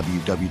AEW,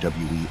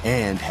 WWE,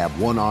 and have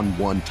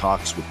one-on-one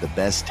talks with the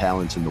best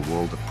talents in the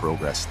world of pro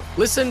wrestling.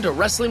 Listen to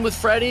Wrestling with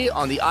Freddie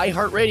on the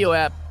iHeartRadio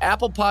app,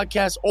 Apple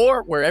Podcasts,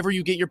 or wherever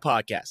you get your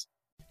podcasts.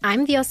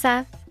 I'm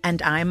Diosa.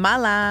 And I'm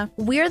Mala.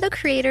 We're the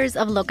creators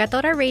of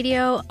Locatora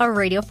Radio, a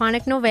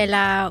radiophonic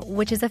novela,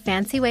 which is a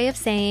fancy way of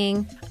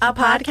saying a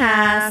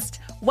podcast.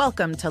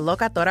 Welcome to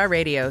Locatora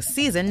Radio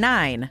Season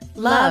 9.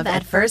 Love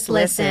at First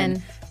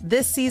Listen.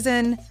 This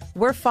season,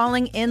 we're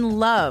falling in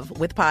love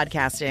with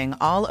podcasting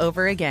all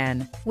over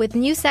again. With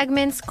new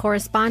segments,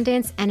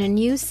 correspondence, and a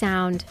new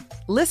sound.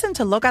 Listen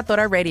to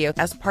Locatora Radio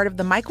as part of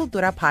the Michael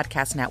Dura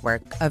Podcast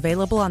Network.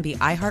 Available on the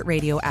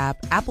iHeartRadio app,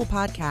 Apple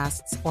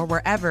Podcasts, or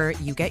wherever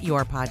you get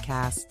your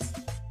podcasts.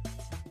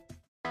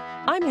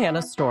 I'm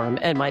Hannah Storm,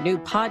 and my new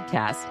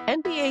podcast,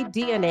 NBA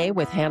DNA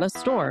with Hannah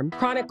Storm,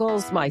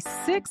 chronicles my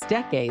 6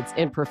 decades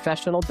in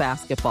professional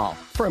basketball.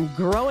 From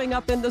growing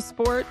up in the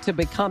sport to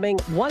becoming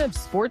one of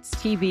sports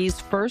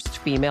TV's first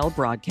female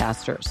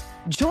broadcasters.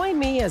 Join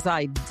me as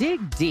I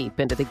dig deep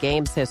into the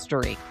game's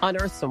history,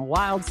 unearth some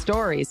wild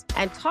stories,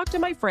 and talk to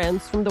my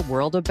friends from the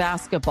world of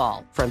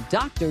basketball, from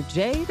Dr.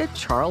 J to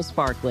Charles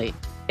Barkley.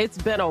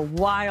 It's been a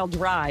wild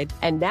ride,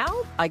 and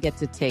now I get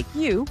to take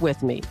you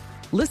with me.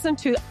 Listen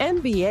to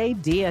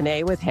NBA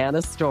DNA with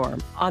Hannah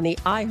Storm on the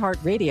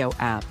iHeartRadio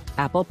app,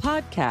 Apple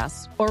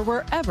Podcasts, or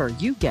wherever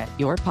you get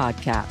your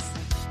podcasts.